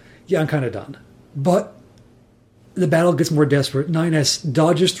 yeah, I'm kind of done. But the battle gets more desperate. 9S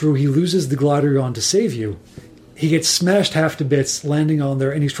dodges through. He loses the glider you're on to save you. He gets smashed half to bits landing on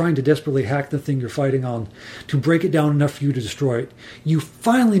there, and he's trying to desperately hack the thing you're fighting on to break it down enough for you to destroy it. You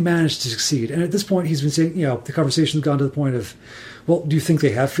finally manage to succeed. And at this point, he's been saying, the conversation's gone to the point of, well, do you think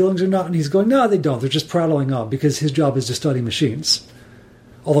they have feelings or not? And he's going, no, they don't. They're just prattling on because his job is to study machines.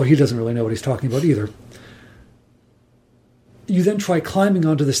 Although he doesn't really know what he's talking about either. You then try climbing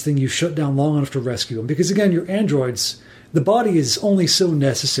onto this thing you shut down long enough to rescue him. Because again, your androids, the body is only so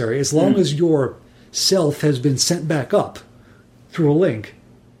necessary. As long as your self has been sent back up through a link,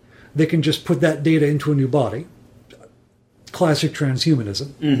 they can just put that data into a new body. Classic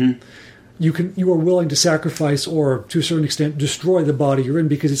transhumanism. Mm-hmm. You are willing to sacrifice or, to a certain extent, destroy the body you're in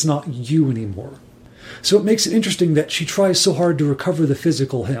because it's not you anymore. So it makes it interesting that she tries so hard to recover the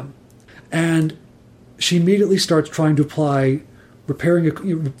physical him. And she immediately starts trying to apply repairing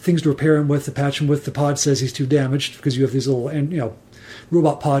things to repair him with, to patch him with. The pod says he's too damaged because you have these little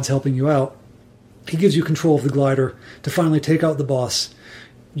robot pods helping you out. He gives you control of the glider to finally take out the boss.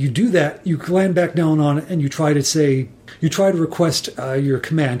 You do that, you land back down on it, and you try to request your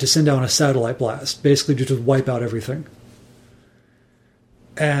command to send down a satellite blast, basically to just wipe out everything.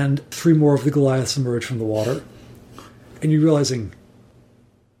 And 3 more of the Goliaths emerge from the water. And you're realizing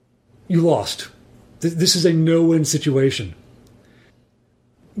you lost. This is a no-win situation.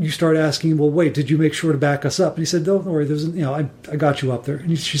 You start asking, well, wait, did you make sure to back us up? And he said, don't worry, I got you up there.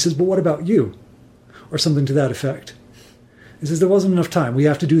 And she says, but what about you? Or something to that effect. He says, there wasn't enough time. We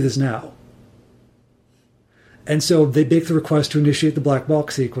have to do this now. And so they make the request to initiate the black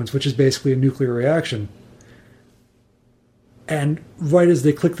box sequence, which is basically a nuclear reaction. And right as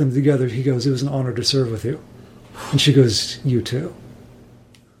they click them together, he goes, it was an honor to serve with you. And she goes, you too.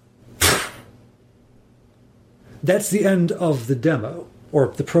 That's the end of the demo, or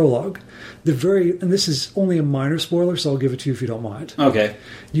the prologue. And this is only a minor spoiler, so I'll give it to you if you don't mind. Okay.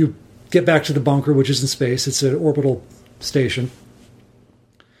 You get back to the bunker, which is in space. It's an orbital station.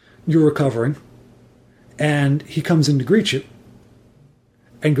 You're recovering. And he comes in to greet you.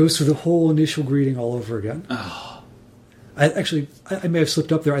 And goes through the whole initial greeting all over again. Oh. I may have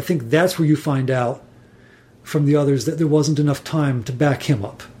slipped up there. I think that's where you find out from the others that there wasn't enough time to back him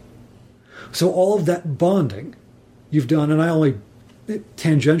up. So all of that bonding you've done, and I only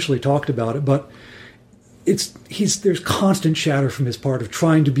tangentially talked about it, but there's constant chatter from his part of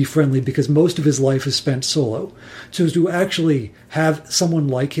trying to be friendly because most of his life is spent solo. So to actually have someone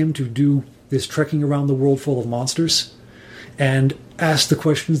like him to do this trekking around the world full of monsters and ask the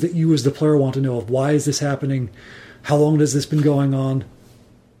questions that you as the player want to know of why is this happening, how long has this been going on,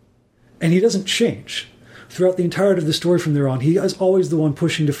 And he doesn't change. Throughout the entirety of the story from there on, he is always the one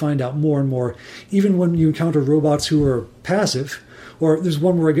pushing to find out more and more, even when you encounter robots who are passive. Or there's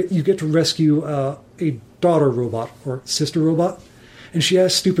one where you get to rescue a daughter robot or sister robot, and she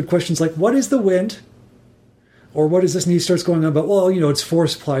asks stupid questions like, what is the wind? Or what is this? And he starts going on about, well, it's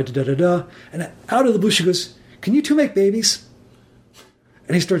force applied to da-da-da. And out of the blue, she goes, can you two make babies?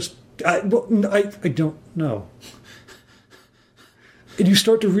 And he starts, I don't know. And you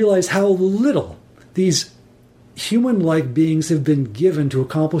start to realize how little these human-like beings have been given to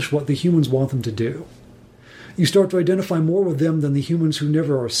accomplish what the humans want them to do. You start to identify more with them than the humans who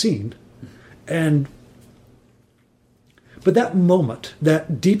never are seen. But that moment,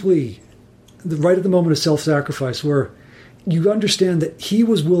 that deeply, right at the moment of self-sacrifice, where you understand that he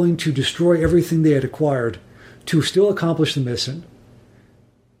was willing to destroy everything they had acquired to still accomplish the mission,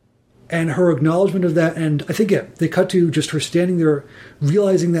 and her acknowledgement of that, and I think they cut to just her standing there,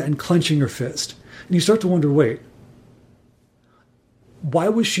 realizing that and clenching her fist. And you start to wonder, wait, why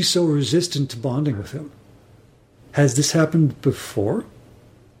was she so resistant to bonding with him? Has this happened before?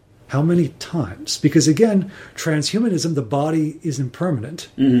 How many times? Because again, transhumanism, the body is impermanent.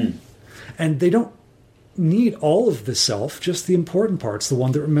 Mm-hmm. And they don't need all of the self, just the important parts, the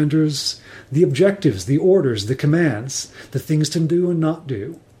one that remembers the objectives, the orders, the commands, the things to do and not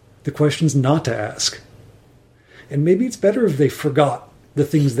do, the questions not to ask. And maybe it's better if they forgot the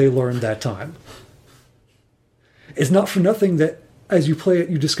things they learned that time. It's not for nothing that as you play it,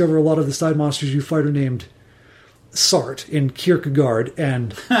 you discover a lot of the side monsters you fight are named Sartre and Kierkegaard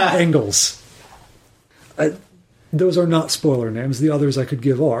and Engels. Those are not spoiler names. The others I could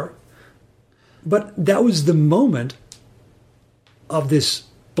give are. But that was the moment of this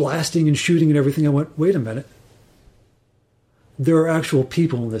blasting and shooting and everything. I went, wait a minute. There are actual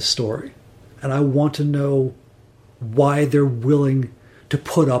people in this story. And I want to know why they're willing to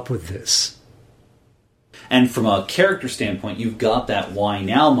put up with this. And from a character standpoint, you've got that why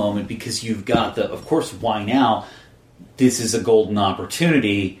now moment because you've got of course, why now? This is a golden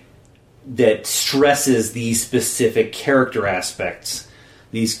opportunity that stresses these specific character aspects,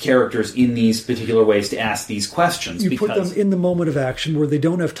 these characters in these particular ways to ask these questions. You put them in the moment of action where they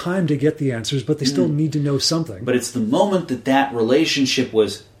don't have time to get the answers, but they still need to know something. But it's the moment that relationship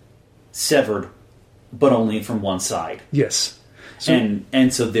was severed, but only from one side. Yes.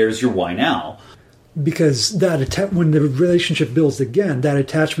 And so there's your why now. Because when the relationship builds again, that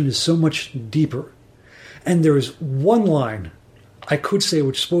attachment is so much deeper. And there is one line I could say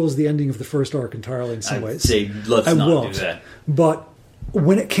which spoils the ending of the first arc entirely in some ways. Say, let's not do that. But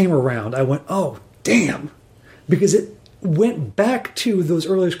when it came around, I went, oh, damn. Because it went back to those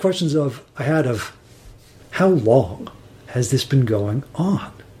earliest questions I had of how long has this been going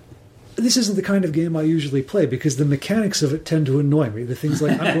on? This isn't the kind of game I usually play because the mechanics of it tend to annoy me. The things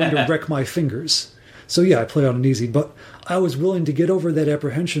like I'm going to wreck my fingers. So yeah, I play on an easy, but I was willing to get over that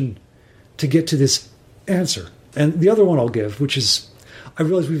apprehension to get to this answer. And the other one I'll give, which is, I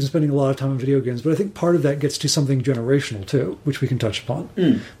realize we've been spending a lot of time on video games, but I think part of that gets to something generational too, which we can touch upon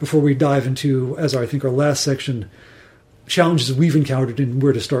before we dive into, as I think our last section, challenges we've encountered in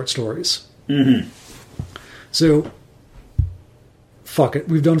where to start stories. Mm-hmm. So, fuck it.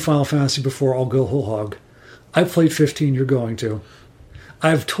 We've done Final Fantasy before. I'll go whole hog. I've played 15. You're going to.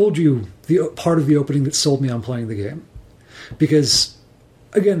 I've told you the part of the opening that sold me on playing the game. Because,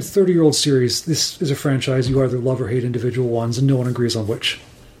 again, 30-year-old series, this is a franchise you either love or hate individual ones, and no one agrees on which.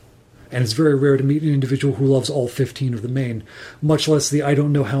 And it's very rare to meet an individual who loves all 15 of the main, much less the I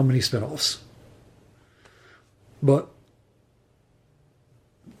don't know how many spin-offs. But,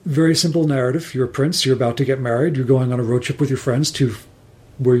 very simple narrative. You're a prince, you're about to get married, you're going on a road trip with your friends to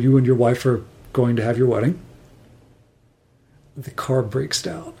where you and your wife are going to have your wedding. The car breaks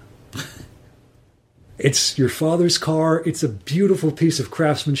down. It's your father's car. It's a beautiful piece of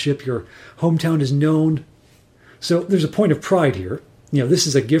craftsmanship. Your hometown is known. So there's a point of pride here. You know, this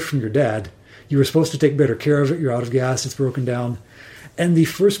is a gift from your dad. You were supposed to take better care of it. You're out of gas. It's broken down. And the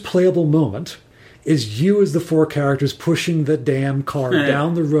first playable moment is you as the four characters pushing the damn car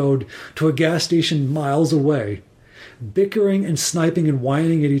down the road to a gas station miles away, bickering and sniping and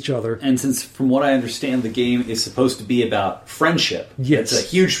whining at each other. And since, from what I understand, the game is supposed to be about friendship. Yes. It's a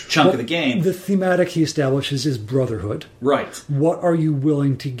huge chunk of the game. The thematic he establishes is brotherhood. Right. What are you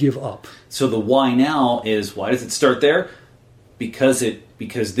willing to give up? So the why now is, why does it start there? Because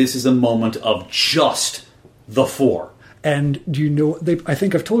this is a moment of just the four. And do you know, I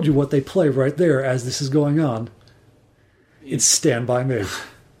think I've told you what they play right there as this is going on. It's Stand By Me.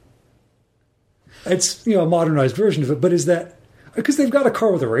 It's, a modernized version of it, but is that... Because they've got a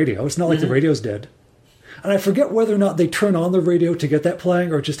car with a radio. It's not like the radio's dead. And I forget whether or not they turn on the radio to get that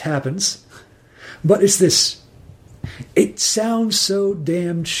playing or it just happens. But it's this... It sounds so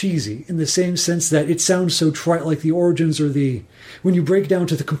damn cheesy in the same sense that it sounds so trite, like the origins or the... When you break down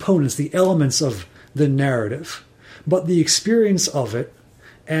to the components, the elements of the narrative. But the experience of it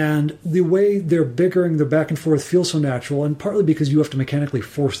and the way they're bickering the back and forth feels so natural, and partly because you have to mechanically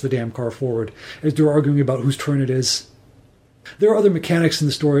force the damn car forward as they're arguing about whose turn it is. There are other mechanics in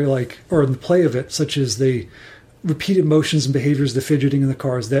the story, or in the play of it, such as the repeated motions and behaviors, the fidgeting in the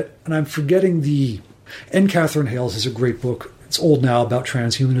cars, and I'm forgetting the... And Catherine Hales is a great book. It's old now, about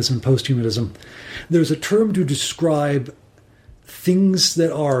transhumanism and posthumanism. There's a term to describe things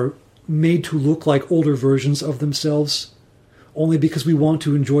that are made to look like older versions of themselves, only because we want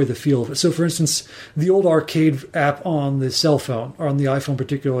to enjoy the feel of it. So, for instance, the old arcade app on the cell phone, or on the iPhone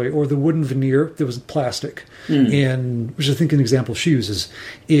particularly, or the wooden veneer that was plastic, which I think an example she uses,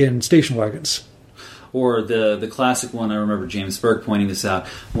 in station wagons. Or the classic one, I remember James Burke pointing this out,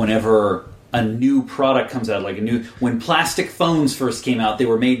 whenever a new product comes out, when plastic phones first came out, they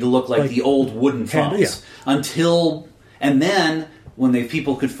were made to look like the old wooden phones. And then when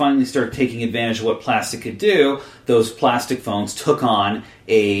people could finally start taking advantage of what plastic could do, those plastic phones took on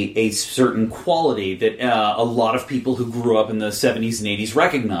a certain quality that a lot of people who grew up in the 70s and 80s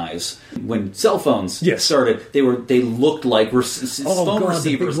recognize. When cell phones started, they looked like phone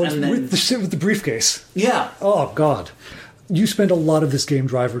receivers. And then, with the briefcase. Yeah. Oh, God. You spend a lot of this game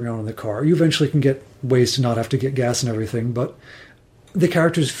driving around in the car. You eventually can get ways to not have to get gas and everything, but the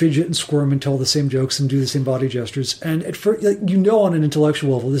characters fidget and squirm and tell the same jokes and do the same body gestures. And at first, on an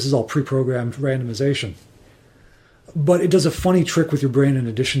intellectual level, this is all pre-programmed randomization. But it does a funny trick with your brain in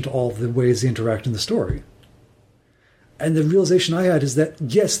addition to all the ways they interact in the story. And the realization I had is that,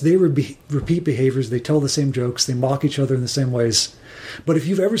 yes, they repeat behaviors, they tell the same jokes, they mock each other in the same ways. But if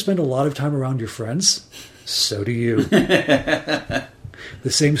you've ever spent a lot of time around your friends, so do you. The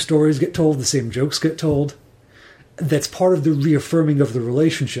same stories get told, the same jokes get told. That's part of the reaffirming of the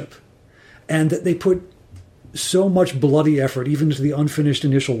relationship. And that they put so much bloody effort, even to the unfinished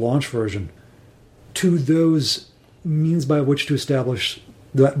initial launch version, to those means by which to establish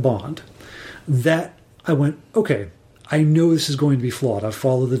that bond. That I went, okay, I know this is going to be flawed. I've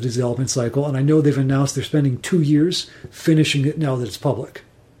followed the development cycle, and I know they've announced they're spending 2 years finishing it now that it's public,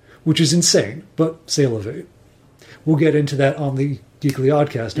 which is insane, but c'est la vie. We'll get into that on the Geekly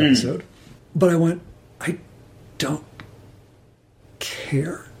Oddcast episode. But I went, I don't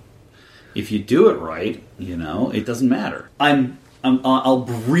care. If you do it right, it doesn't matter. I'll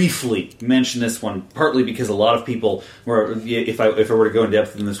briefly mention this one, partly because a lot of people, if I were to go in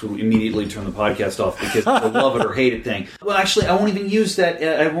depth in this, would immediately turn the podcast off because it's a love it or hate it thing. Well, actually, I won't even use that.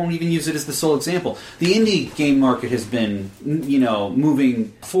 I won't even use it as the sole example. The indie game market has been,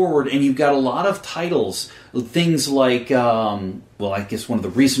 moving forward, and you've got a lot of titles, things like. I guess one of the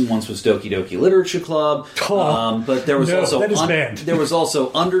recent ones was Doki Doki Literature Club, but there was there was also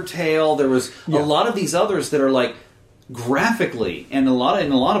Undertale. There was a lot of these others that are like. Graphically and in a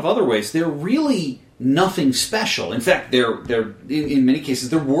lot of other ways, they're really nothing special. In fact, they're in many cases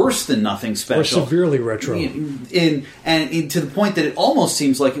they're worse than nothing special. Or severely retro. And to the point that it almost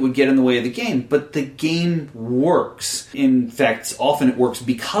seems like it would get in the way of the game, but the game works. In fact, often it works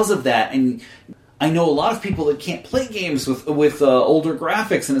because of that. And I know a lot of people that can't play games with older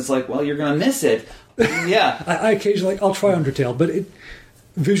graphics, and it's like, well, you're going to miss it. Yeah, I occasionally I'll try Undertale, but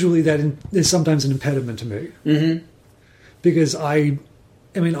visually that is sometimes an impediment to me. Mm-hmm. Because I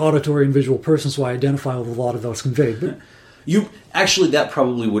am an auditory and visual person, so I identify with a lot of what's conveyed. But that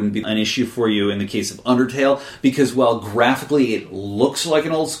probably wouldn't be an issue for you in the case of Undertale, because while graphically it looks like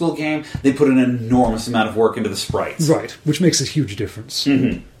an old school game, they put an enormous amount of work into the sprites. Right, which makes a huge difference.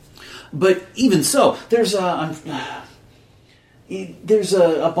 Mm-hmm. But even so, there's a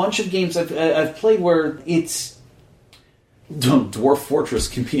bunch of games I've played where it's. Dwarf Fortress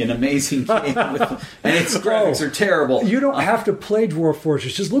can be an amazing game, and its graphics are terrible. You don't have to play Dwarf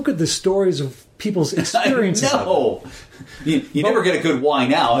Fortress. Just look at the stories of people's experiences. No, you never get a good why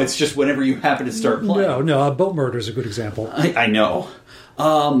now. It's just whenever you happen to start playing. No, Boat Murder is a good example. I know.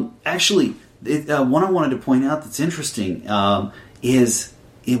 Actually, one I wanted to point out that's interesting is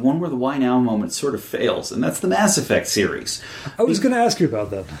one where the why now moment sort of fails, and that's the Mass Effect series. I was going to ask you about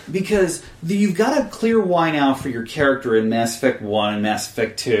that. Because you've got a clear why now for your character in Mass Effect 1 and Mass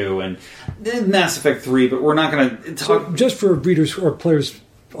Effect 2 and Mass Effect 3, but we're not going to talk... So just for readers or players,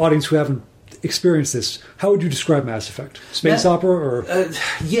 audience who haven't experienced this, how would you describe Mass Effect? Space opera, or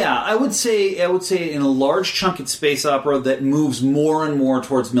I would say in a large chunk it's space opera that moves more and more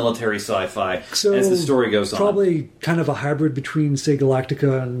towards military sci-fi as the story goes on. Probably kind of a hybrid between, say,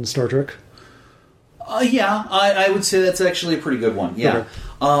 Galactica and Star Trek. Yeah, I would say that's actually a pretty good one. Yeah.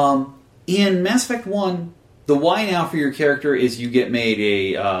 Okay. In Mass Effect 1, the why now for your character is you get made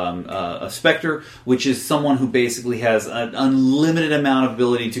a Spectre, which is someone who basically has an unlimited amount of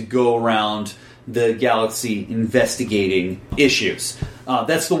ability to go around the galaxy investigating issues.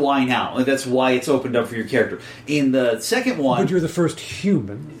 That's the why now. That's why it's opened up for your character. In the second one... But you're the first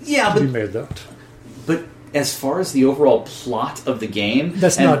human to be made that. But as far as the overall plot of the game...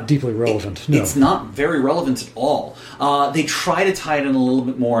 That's not deeply relevant, no. It's not very relevant at all. They try to tie it in a little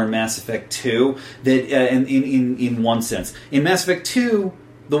bit more in Mass Effect 2, that in one sense. In Mass Effect 2...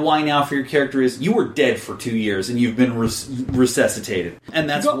 the why now for your character is you were dead for 2 years and you've been resuscitated, and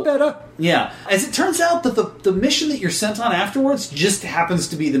that's got better. Yeah, as it turns out, that the mission that you're sent on afterwards just happens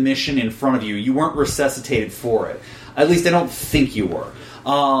to be the mission in front of you. You weren't resuscitated for it. At least I don't think you were.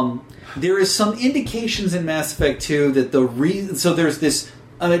 There is some indications in Mass Effect 2 that the reason. So there's this.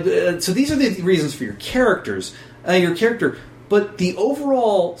 So these are the reasons for your characters. Your character. But the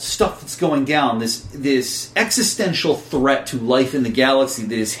overall stuff that's going down, this existential threat to life in the galaxy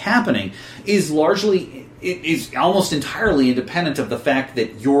that is happening, is largely, it is almost entirely independent of the fact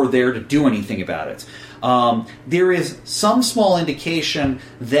that you're there to do anything about it. There is some small indication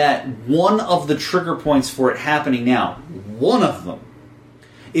that one of the trigger points for it happening now, one of them,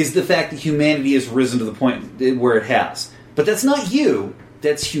 is the fact that humanity has risen to the point where it has. But that's not you.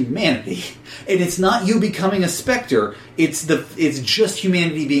 That's humanity, and it's not you becoming a Spectre. It's just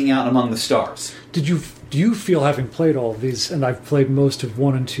humanity being out among the stars. Do you feel, having played all of these, and I've played most of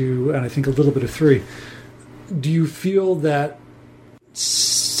 1 and 2, and I think a little bit of 3, do you feel that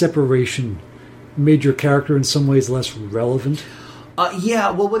separation made your character in some ways less relevant? Yeah,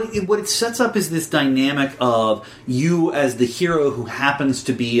 well, what it sets up is this dynamic of you as the hero who happens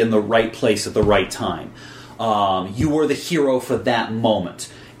to be in the right place at the right time. You are the hero for that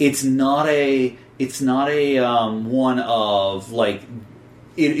moment. It's not a one of like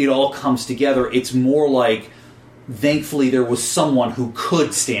it all comes together. It's more like, thankfully there was someone who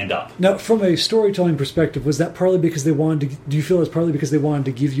could stand up. Now, from a storytelling perspective, was that partly because they wanted to? Do you feel it's partly because they wanted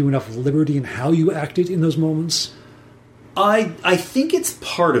to give you enough liberty in how you acted in those moments? I think it's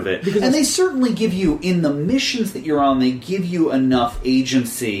part of it. And they certainly give you, in the missions that you're on, they give you enough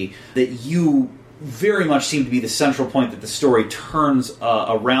agency that you very much seem to be the central point that the story turns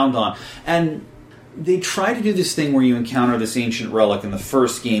around on. And they try to do this thing where you encounter this ancient relic in the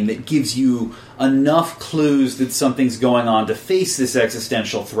first game that gives you enough clues that something's going on to face this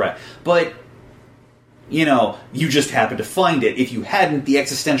existential threat. But, you know, you just happen to find it. If you hadn't, the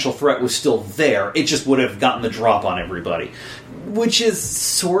existential threat was still there. It just would have gotten the drop on everybody. Which is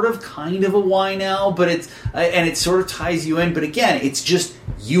sort of kind of a why now, but and it sort of ties you in. But again, it's just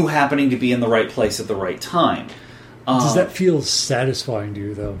you happening to be in the right place at the right time. Does that feel satisfying to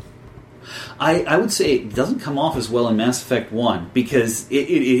you, though? I would say it doesn't come off as well in Mass Effect 1, because it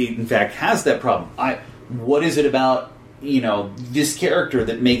in fact has that problem. What is it about, you know, this character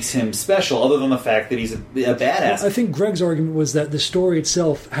that makes him special, other than the fact that he's a badass? Well, I think Greg's argument was that the story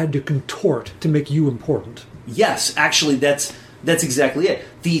itself had to contort to make you important. Yes, actually, that's exactly it.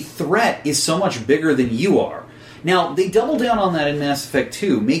 The threat is so much bigger than you are. Now, they double down on that in Mass Effect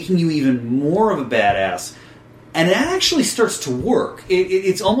 2, making you even more of a badass, and that actually starts to work.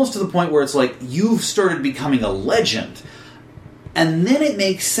 It's almost to the point where it's like you've started becoming a legend, and then it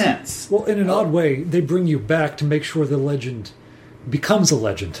makes sense. Well, in an odd way, they bring you back to make sure the legend becomes a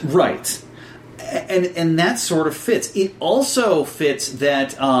legend. Right. And that sort of fits. It also fits that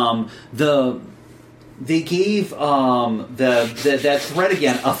they gave that threat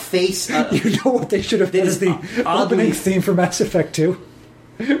again a face. You know what they should have done as the opening theme for Mass Effect 2?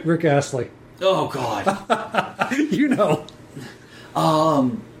 Rick Astley. Oh, God. You know.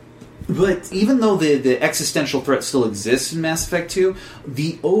 But even though the existential threat still exists in Mass Effect 2,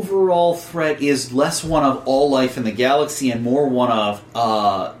 the overall threat is less one of all life in the galaxy and more one of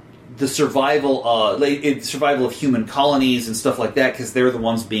the survival of human colonies and stuff like that, because they're the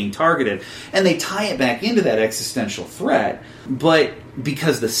ones being targeted. And they tie it back into that existential threat, but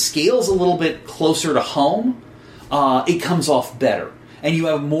because the scale's a little bit closer to home, it comes off better. And you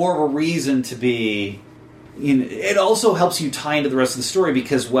have more of a reason to be... it also helps you tie into the rest of the story,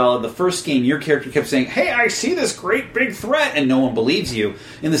 because, well, in the first game, your character kept saying, hey, I see this great big threat, and no one believes you.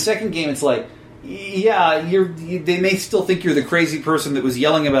 In the second game, it's like, yeah, they may still think you're the crazy person that was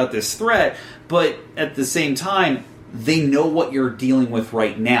yelling about this threat, but at the same time, they know what you're dealing with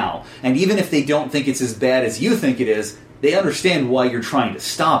right now. And even if they don't think it's as bad as you think it is, they understand why you're trying to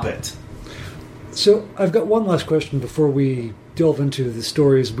stop it. So, I've got one last question before we delve into the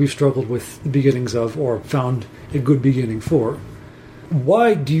stories we've struggled with the beginnings of, or found a good beginning for.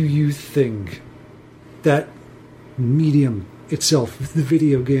 Why do you think that medium itself, the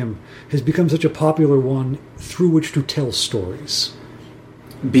video game, has become such a popular one through which to tell stories?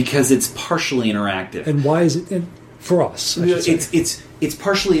 Because it's partially interactive. And why is it... And for us, I should say. It's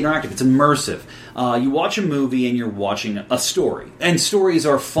partially interactive. It's immersive. You watch a movie and you're watching a story. And stories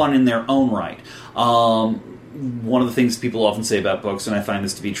are fun in their own right. One of the things people often say about books, and I find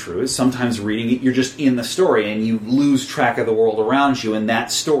this to be true, is sometimes reading it, you're just in the story and you lose track of the world around you, and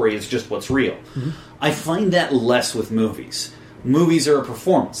that story is just what's real. Mm-hmm. I find that less with movies. Movies are a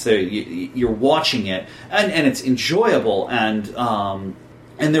performance. You're watching it, and it's enjoyable, and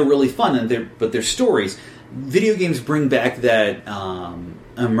they're really fun, but they're stories. Video games bring back that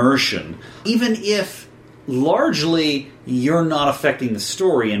immersion, even if largely you're not affecting the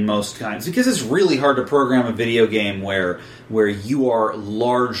story in most times, because it's really hard to program a video game where you are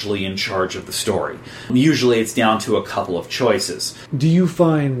largely in charge of the story. Usually it's down to a couple of choices. Do you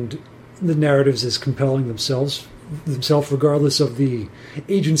find the narratives as compelling themselves regardless of the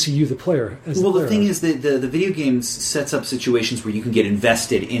agency you, the player, the thing is that the video games sets up situations where you can get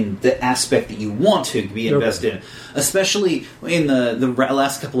invested in the aspect that you want to be invested in, especially in the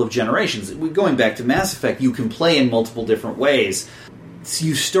last couple of generations. Going back to Mass Effect, you can play in multiple different ways. So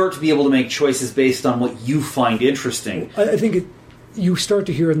you start to be able to make choices based on what you find interesting. I think you start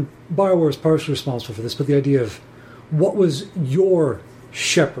to hear, and BioWare is partially responsible for this, but the idea of what was your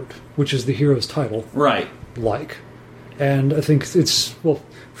Shepard, which is the hero's title, right? Like, and I think it's for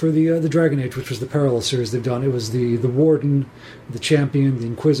the Dragon Age, which was the parallel series they've done. It was the Warden, the Champion, the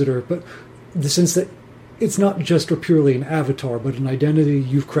Inquisitor, but the sense that it's not just or purely an avatar, but an identity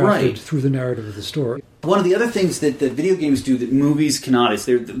you've crafted through the narrative of the story. One of the other things that video games do that movies cannot is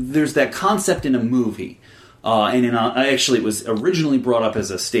there's that concept in a movie, actually it was originally brought up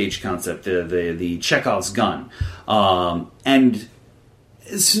as a stage concept, the Chekhov's gun, and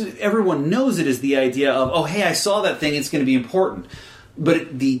everyone knows it is the idea of, oh, hey, I saw that thing, it's going to be important.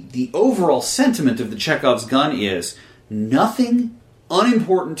 But the overall sentiment of the Chekhov's gun is nothing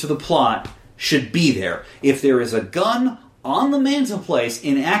unimportant to the plot should be there. If there is a gun on the mantelpiece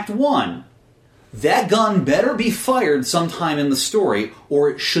in Act 1, that gun better be fired sometime in the story, or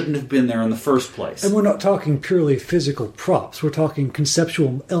it shouldn't have been there in the first place. And we're not talking purely physical props. We're talking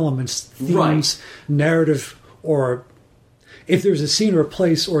conceptual elements, themes, narrative, or if there's a scene or a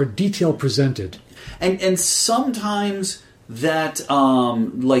place or a detail presented. And sometimes that,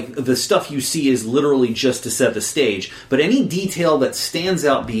 like, the stuff you see is literally just to set the stage, but any detail that stands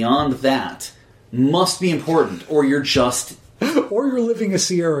out beyond that must be important, or you're just... or you're living a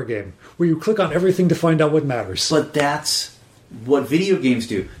Sierra game, where you click on everything to find out what matters. But that's what video games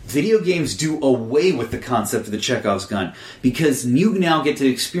do. Video games do away with the concept of the Chekhov's gun, because you now get to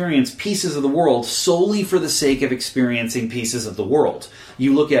experience pieces of the world solely for the sake of experiencing pieces of the world.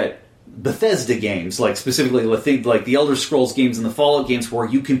 You look at Bethesda games, like specifically like the Elder Scrolls games and the Fallout games, where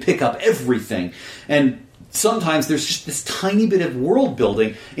you can pick up everything, and sometimes there's just this tiny bit of world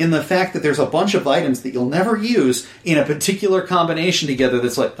building in the fact that there's a bunch of items that you'll never use in a particular combination together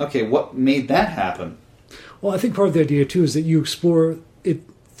that's like, okay, what made that happen? Well, I think part of the idea, too, is that you explore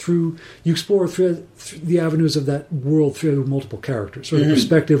through the avenues of that world through multiple characters, or the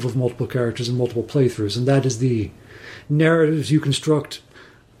perspective of multiple characters and multiple playthroughs, and that is the narratives you construct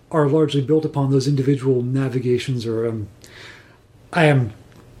are largely built upon those individual navigations, or I am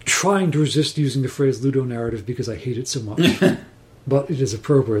trying to resist using the phrase ludonarrative because I hate it so much, but it is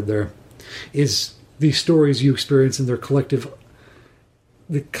appropriate there, is the stories you experience in the collective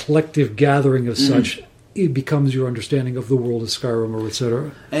gathering of such. It becomes your understanding of the world of Skyrim, or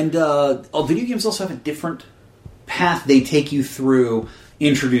etc. And video games also have a different path they take you through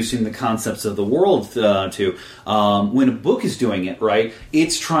introducing the concepts of the world to. When a book is doing it, right,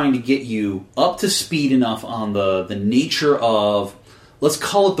 it's trying to get you up to speed enough on the nature of, let's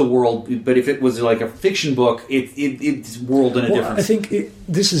call it the world, but if it was like a fiction book, it's world in a different... I think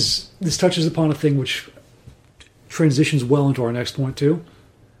this touches upon a thing which transitions well into our next point, too.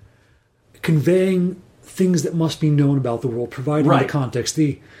 Conveying things that must be known about the world, providing the context.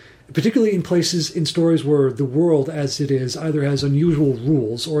 Particularly in places, in stories where the world as it is either has unusual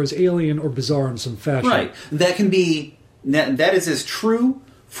rules or is alien or bizarre in some fashion. Right. That is as true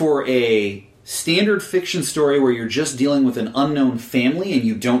for a standard fiction story where you're just dealing with an unknown family and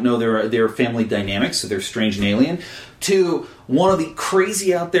you don't know their family dynamics, so they're strange and alien, to one of the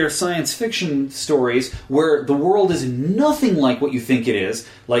crazy out there science fiction stories where the world is nothing like what you think it is.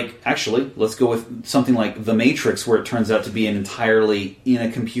 Like, actually, let's go with something like The Matrix, where it turns out to be an entirely in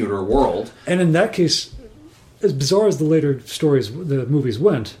a computer world. And in that case, as bizarre as the later stories, the movies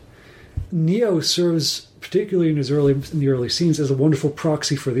went, Neo serves particularly in the early scenes, as a wonderful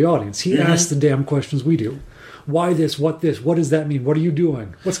proxy for the audience. He asks the damn questions we do. Why this? What this? What does that mean? What are you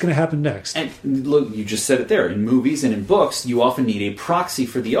doing? What's going to happen next? And look, you just said it there. In movies and in books, you often need a proxy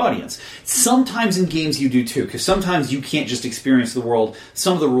for the audience. Sometimes in games you do too, because sometimes you can't just experience the world.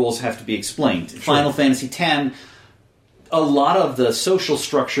 Some of the rules have to be explained. Sure. Final Fantasy X, a lot of the social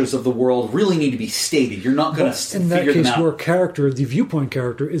structures of the world really need to be stated. You're not going to figure them out. In that case, where the viewpoint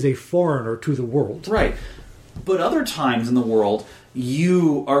character is a foreigner to the world. Right. But other times in the world,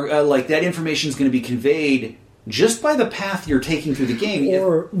 you are like that information is going to be conveyed just by the path you're taking through the game.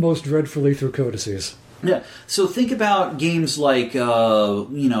 Or most dreadfully through codices. Yeah. So think about games like,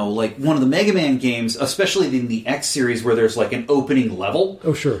 like one of the Mega Man games, especially in the X series where there's like an opening level.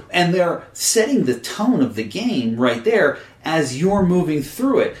 Oh, sure. And they're setting the tone of the game right there as you're moving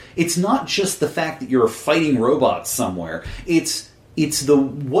through it. It's not just the fact that you're fighting robots somewhere. It's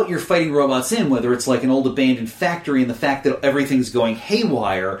what you're fighting robots in, whether it's like an old abandoned factory and the fact that everything's going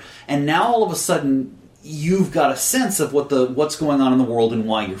haywire, and now all of a sudden you've got a sense of what's going on in the world and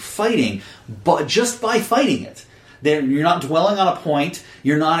why you're fighting, but just by fighting it. You're not dwelling on a point,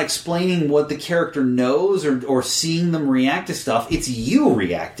 you're not explaining what the character knows or seeing them react to stuff, it's you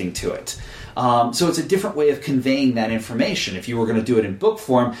reacting to it. So it's a different way of conveying that information. If you were going to do it in book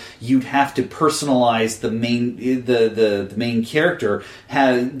form, you'd have to personalize the main character,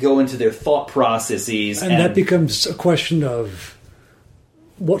 go into their thought processes. And that becomes a question of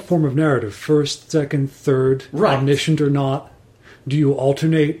what form of narrative? First, second, third, right. Omniscient or not? Do you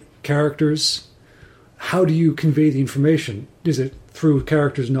alternate characters? How do you convey the information? Is it through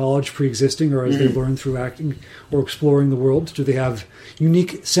characters' knowledge pre-existing, or as they learn through acting or exploring the world? Do they have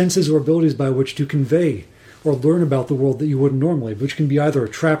unique senses or abilities by which to convey or learn about the world that you wouldn't normally, which can be either a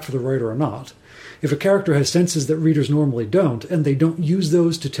trap for the writer or not? If a character has senses that readers normally don't, and they don't use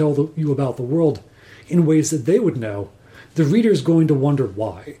those to tell you about the world in ways that they would know, the reader's going to wonder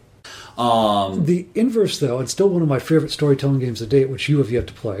why. The inverse, though, and still one of my favorite storytelling games to date, which you have yet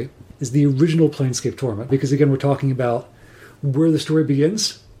to play, is the original Planescape Torment, because again, we're talking about where the story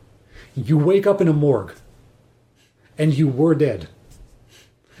begins. You wake up in a morgue, and you were dead,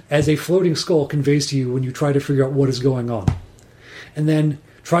 as a floating skull conveys to you when you try to figure out what is going on, and then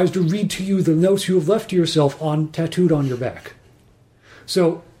tries to read to you the notes you have left to yourself tattooed on your back.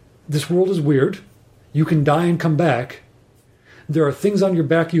 So, this world is weird. You can die and come back. There are things on your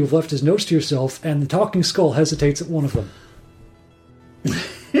back you have left as notes to yourself, and the talking skull hesitates at one of them.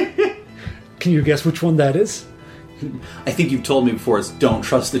 Can you guess which one that is? I think you've told me before, it's don't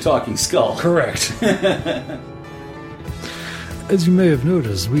trust the talking skull. Correct. As you may have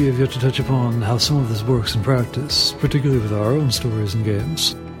noticed, we have yet to touch upon how some of this works in practice, particularly with our own stories and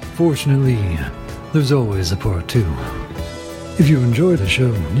games. Fortunately, there's always a part 2. If you enjoy the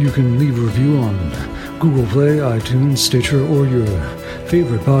show, you can leave a review on Google Play, iTunes, Stitcher, or your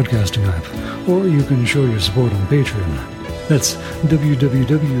favorite podcasting app, or you can show your support on Patreon. That's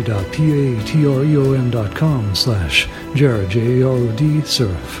www.patreon.com/Jarod, Jarod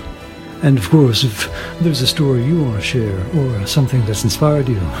Surf. And of course, if there's a story you want to share, or something that's inspired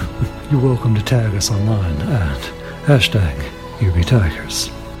you, you're welcome to tag us online at #UBTigers.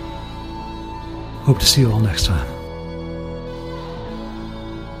 Hope to see you all next time.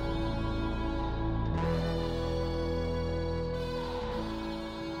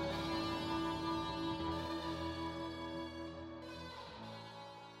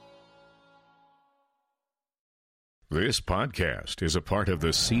 This podcast is a part of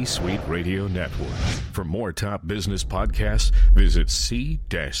the C-Suite Radio Network. For more top business podcasts, visit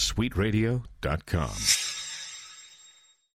c-suiteradio.com.